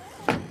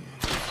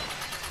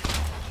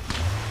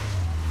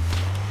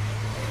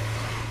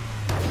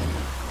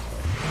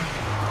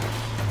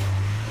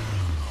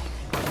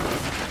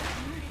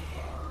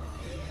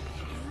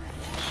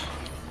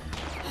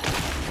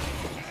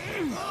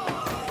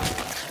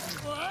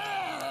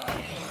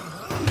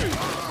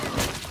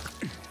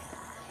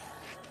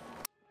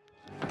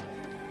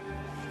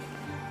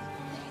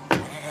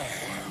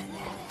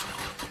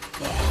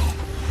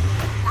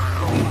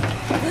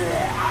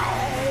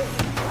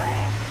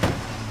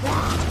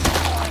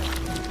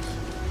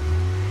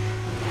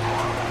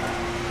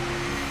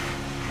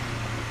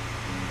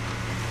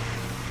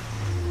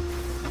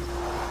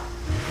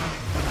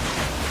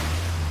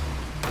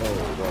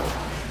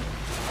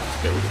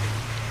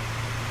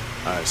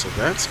 Alright, so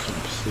that's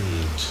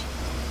complete.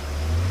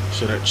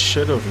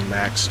 Should have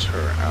maxed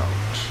her out.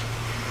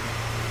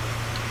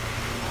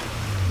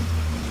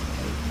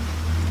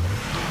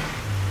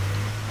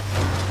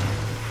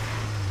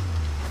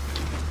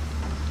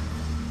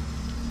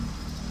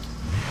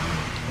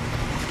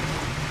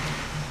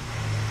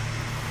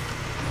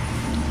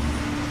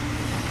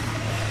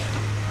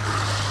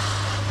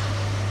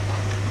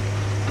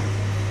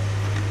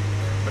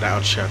 But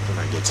I'll check when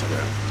I get to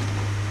that.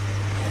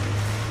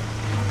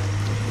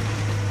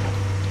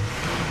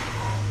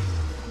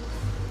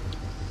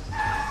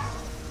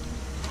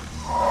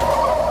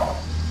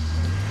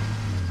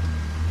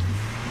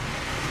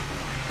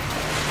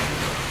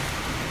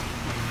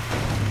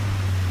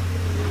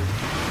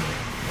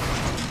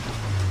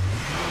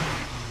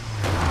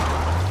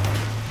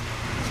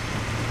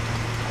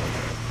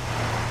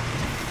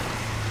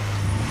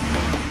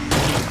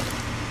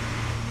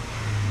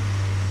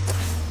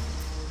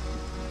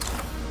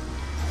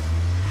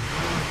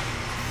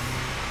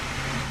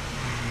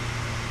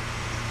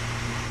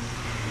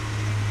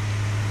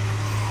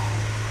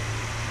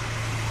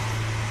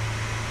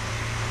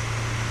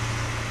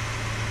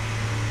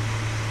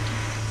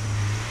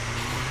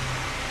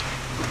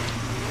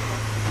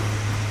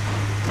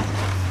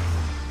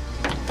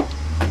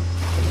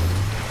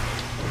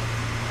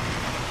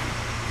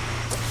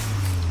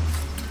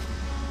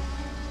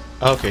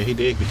 Okay, he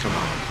did become a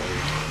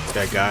player.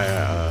 That guy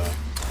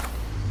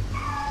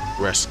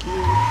rescued.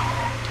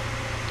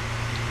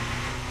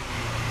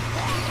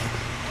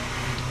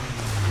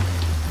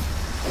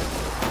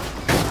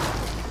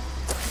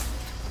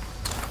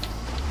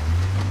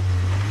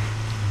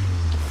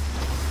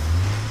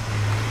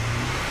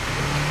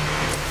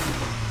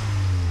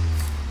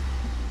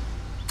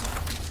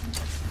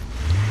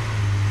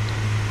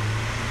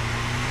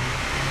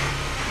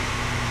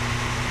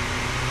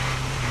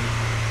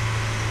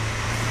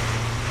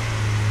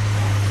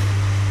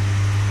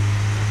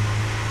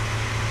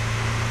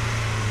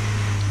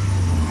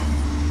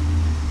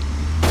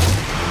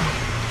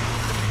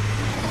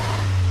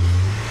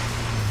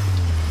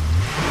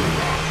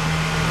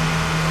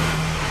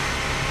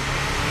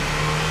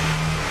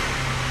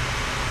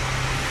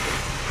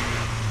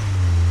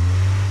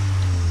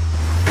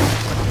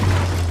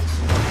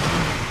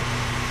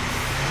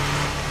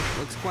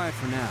 Quiet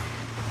for now.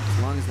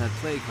 As long as that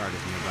plague card is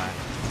nearby,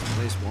 the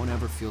place won't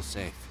ever feel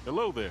safe.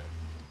 Hello there.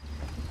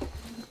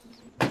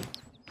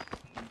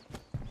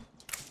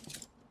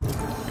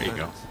 There you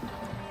go.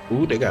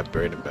 Ooh, they got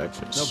bread and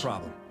breakfast. No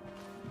problem.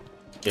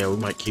 Yeah, we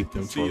might keep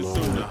them for a little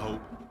bit.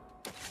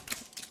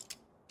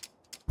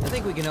 I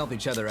think we can help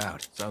each other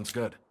out. Sounds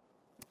good.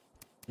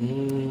 I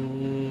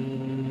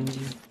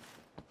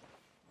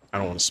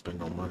don't want to spend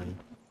no money.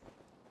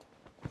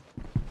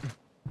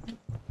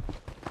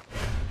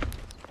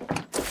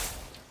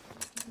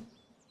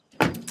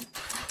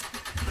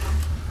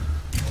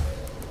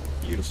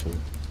 Beautiful.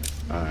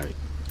 Alright,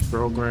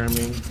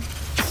 programming.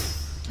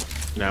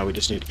 Now we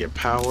just need to get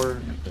power,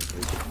 and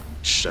we can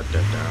shut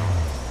that down.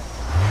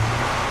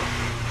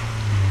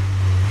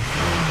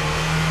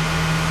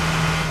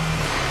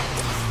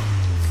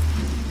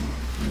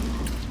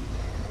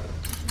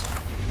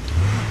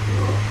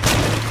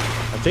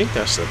 I think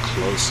that's the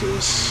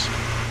closest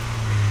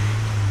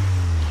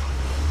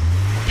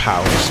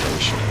power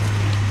station,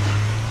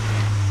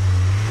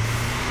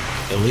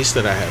 at least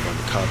that I have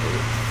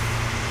uncovered.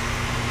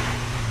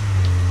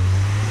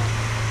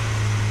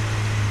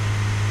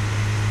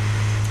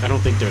 I don't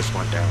think there's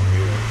one down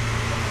here.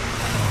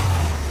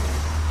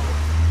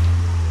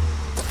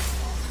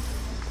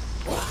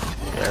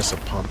 That's a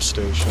pump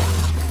station.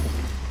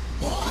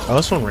 Oh,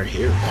 this one right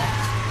here.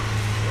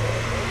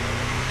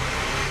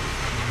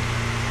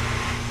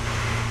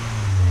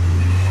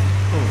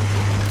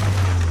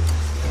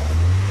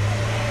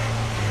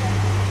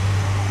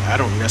 I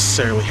don't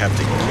necessarily have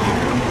to gear.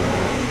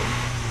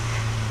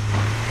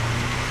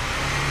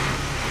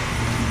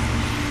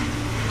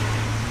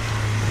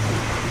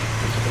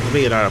 Let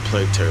me get out of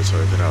plague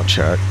territory, then I'll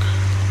check.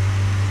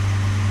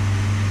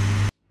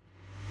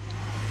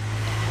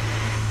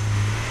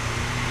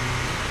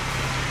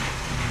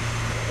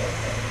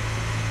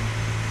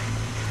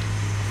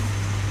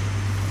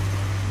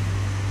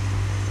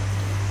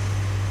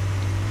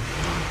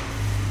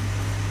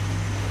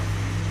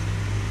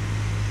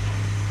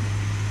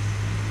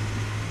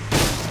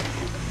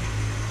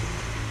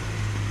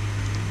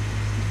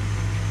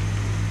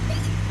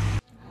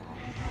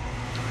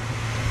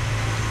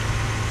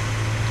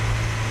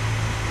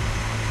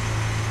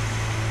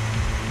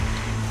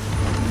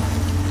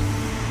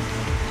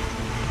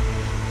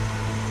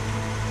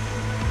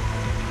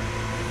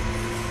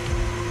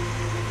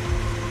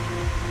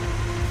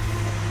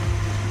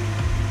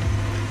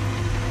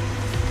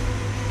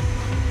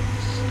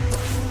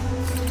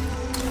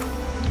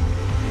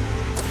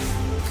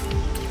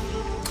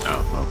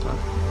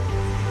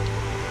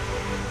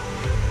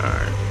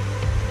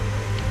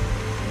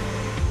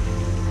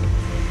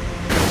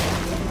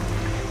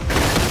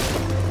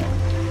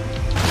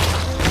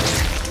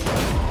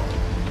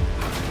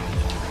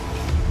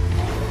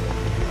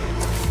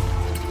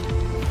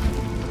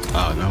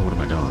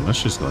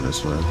 Let's just go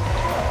this way.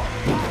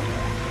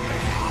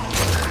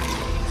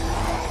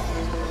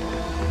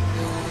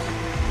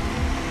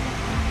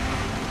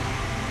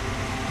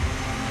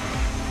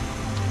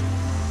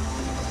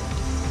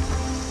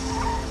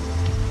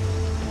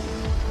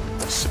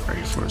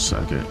 Sorry for a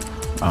second.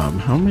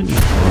 How many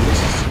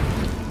bullets?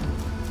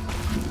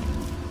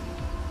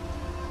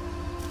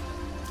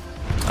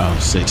 Oh,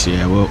 6.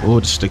 Yeah, we'll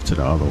just stick to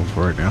the other one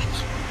for right now.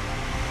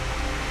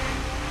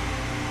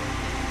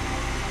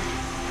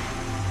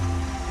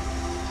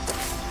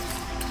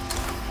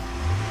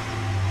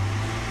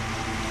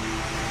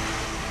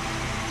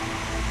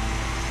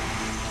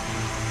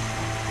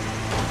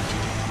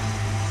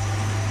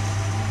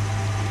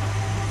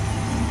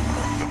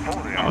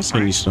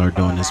 When you start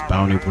doing this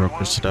bounty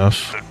broker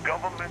stuff. The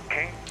government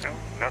can't do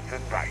nothing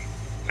right.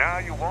 Now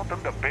you want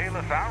them to bail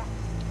us out?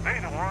 They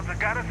the ones that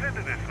got us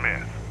into this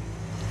mess.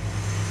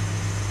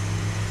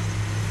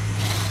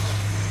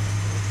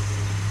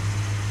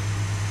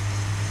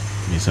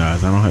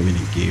 Besides, I don't have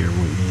any gear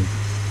with me.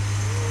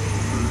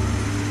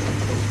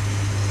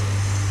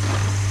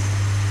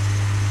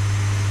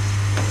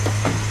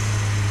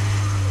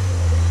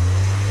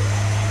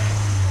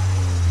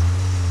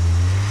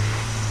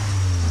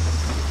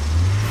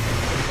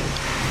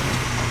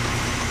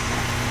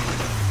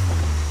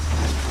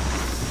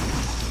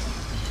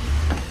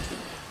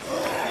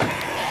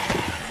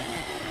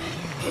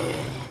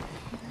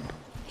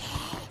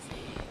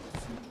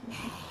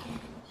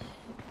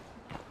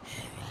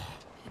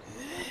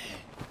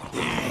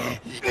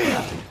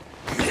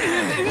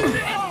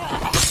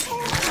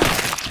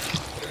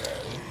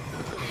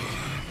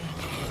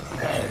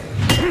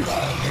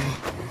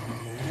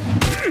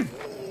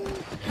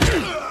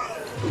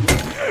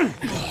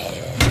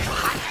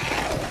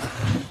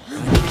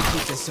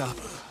 Up.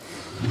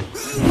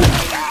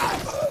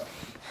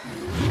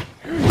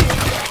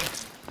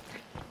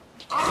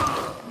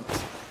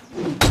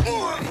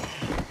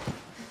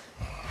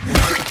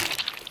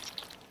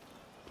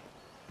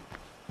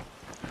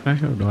 How the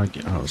hell do I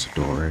get out? It's a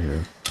door right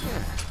here.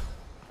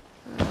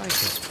 I like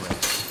this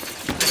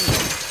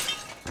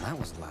place. That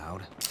was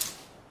loud.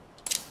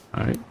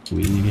 Alright,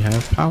 we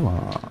have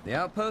power. The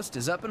outpost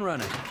is up and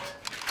running.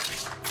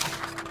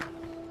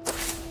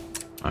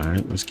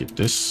 Alright, let's get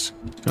this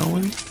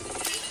going.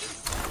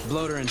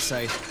 Bloater in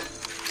sight.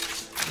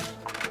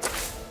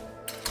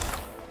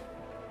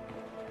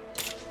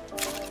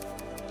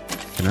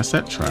 Can I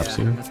set traps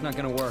here? That's not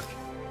gonna work.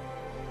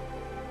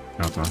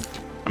 Okay.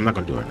 I'm not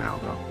gonna do it now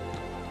though.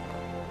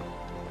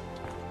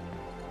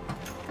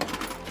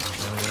 Not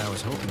really what I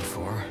was hoping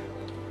for.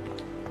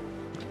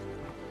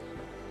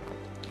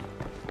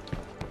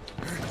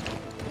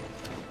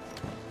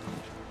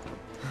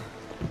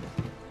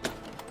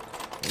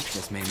 This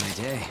just made my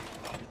day.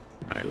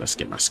 Alright, let's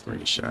get my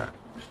screenshot.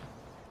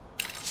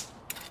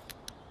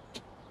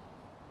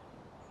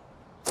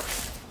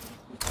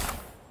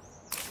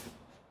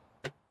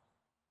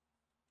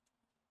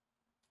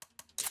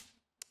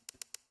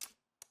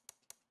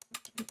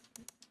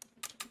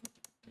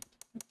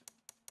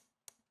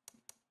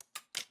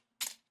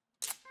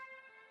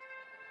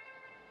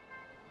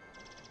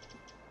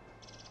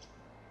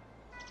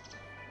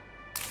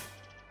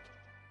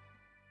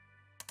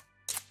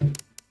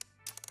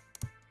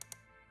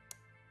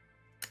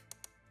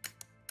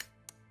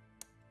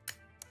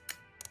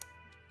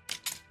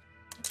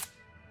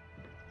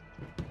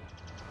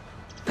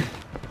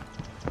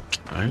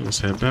 Alright, let's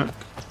head back.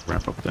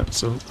 Wrap up the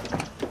episode.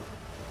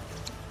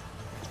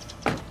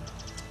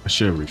 I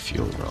should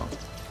refuel though.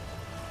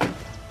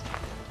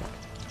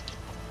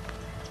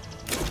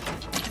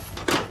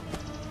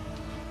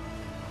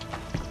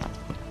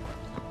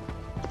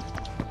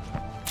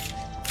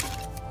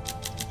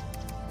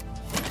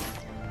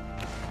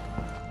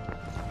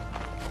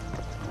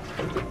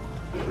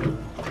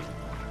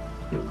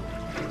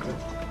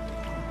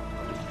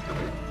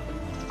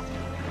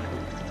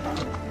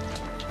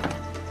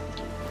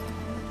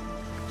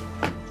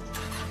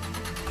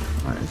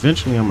 Alright,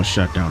 eventually I'm gonna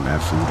shut down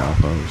that food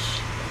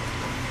outpost.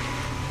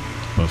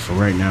 But for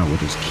right now, we'll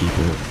just keep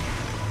it.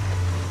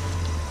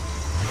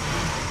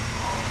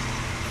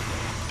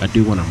 I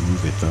do want to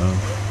move it though.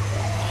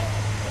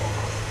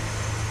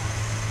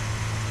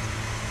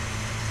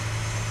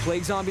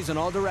 Plague zombies in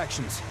all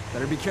directions.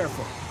 Better be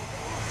careful.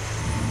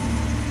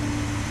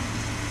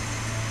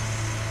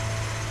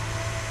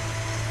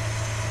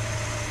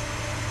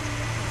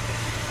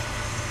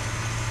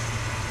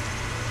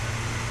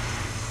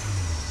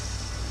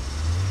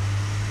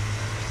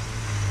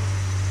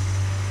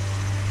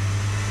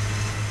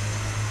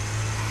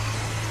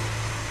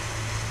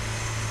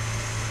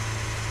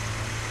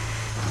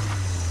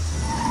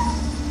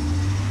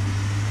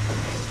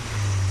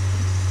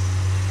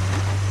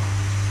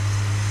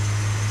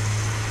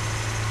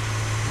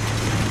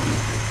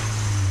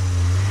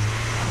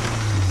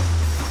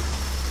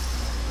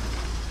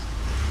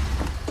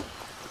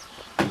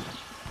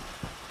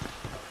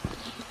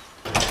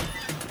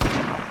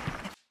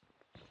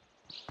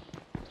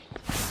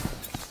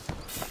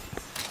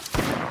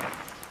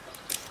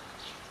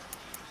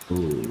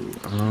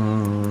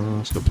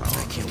 Let's go power.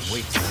 I can't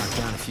wait to knock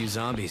down a few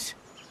zombies.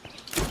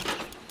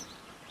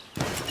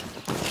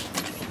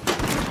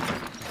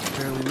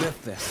 Barely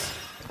lift this.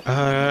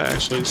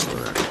 Actually, slow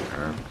right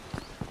there.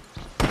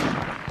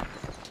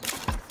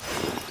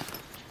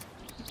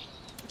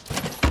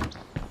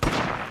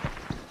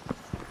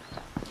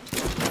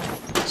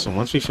 So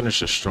once we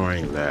finish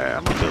destroying that,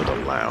 I'm gonna build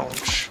a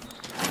lounge.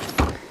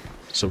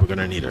 So we're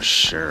gonna need a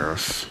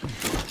sheriff.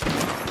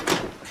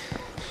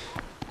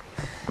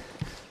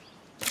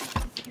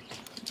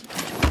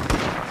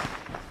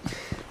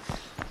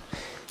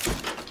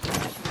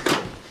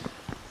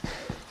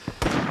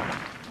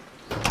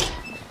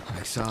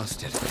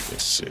 Exhausted.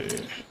 Let's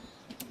see.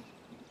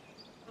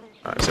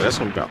 Alright, so that's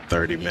gonna be about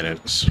 30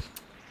 minutes.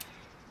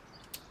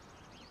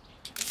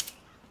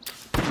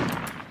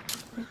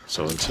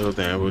 So until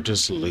then, we'll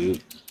just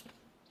loot.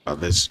 While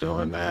this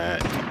doing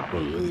that,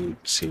 we'll loot,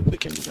 see if we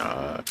can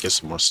get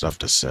some more stuff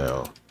to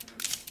sell.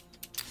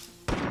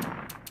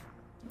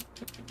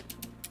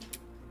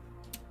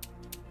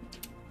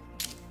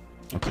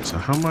 Okay, so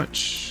how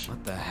much?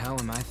 What the hell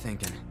am I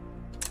thinking?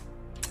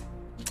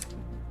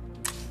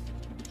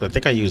 I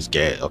think I used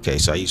gas. Okay,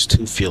 so I use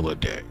 2 fuel a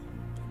day,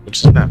 which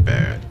is not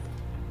bad.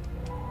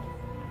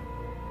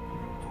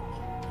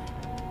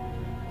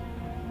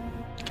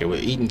 Okay,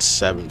 we're eating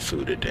 7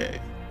 food a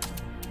day.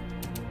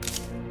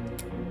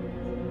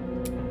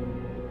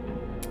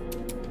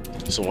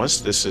 So once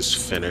this is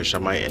finished, I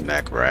might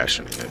enact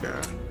rationing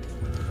again.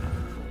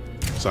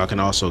 So I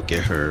can also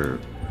get her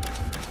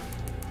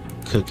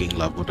cooking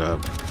leveled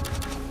up.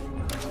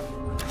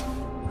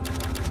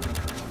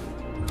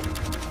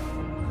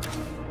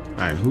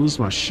 Alright, who's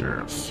my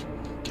sheriff?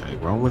 Okay,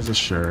 Roman's the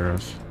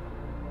sheriff.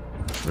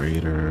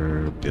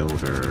 Trader,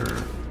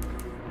 builder,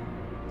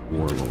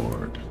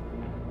 warlord,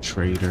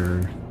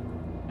 trader.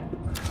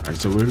 Alright,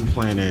 so what we're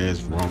playing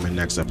is Roman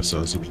next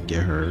episode so we can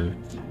get her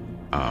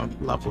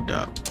leveled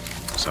up.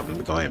 So I'm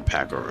gonna go ahead and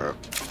pack her up.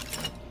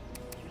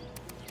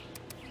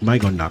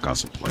 Might go knock out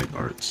some plague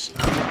arts.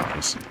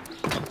 Let's see.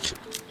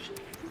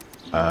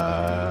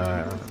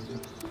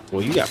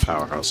 Well, you got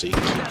powerhouse, so you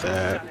can keep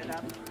that.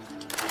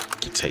 You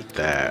can take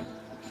that.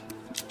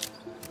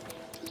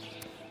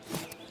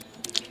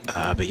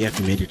 But yeah, if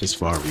you made it this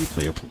far,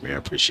 replay or premiere, I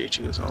appreciate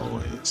you as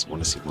always.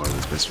 Want to see more of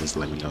these best ones,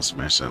 let me know,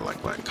 smash that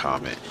like button,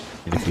 comment.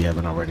 And if you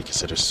haven't already,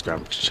 consider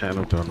subscribing to the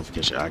channel, bell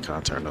notification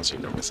icon, turn on so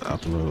you don't miss an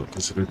upload.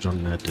 Consider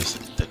joining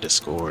the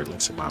Discord,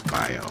 links in my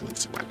bio,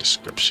 links in my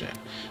description.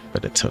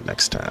 But until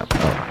next time,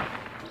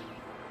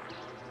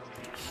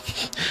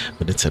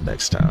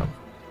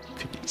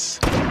 peace.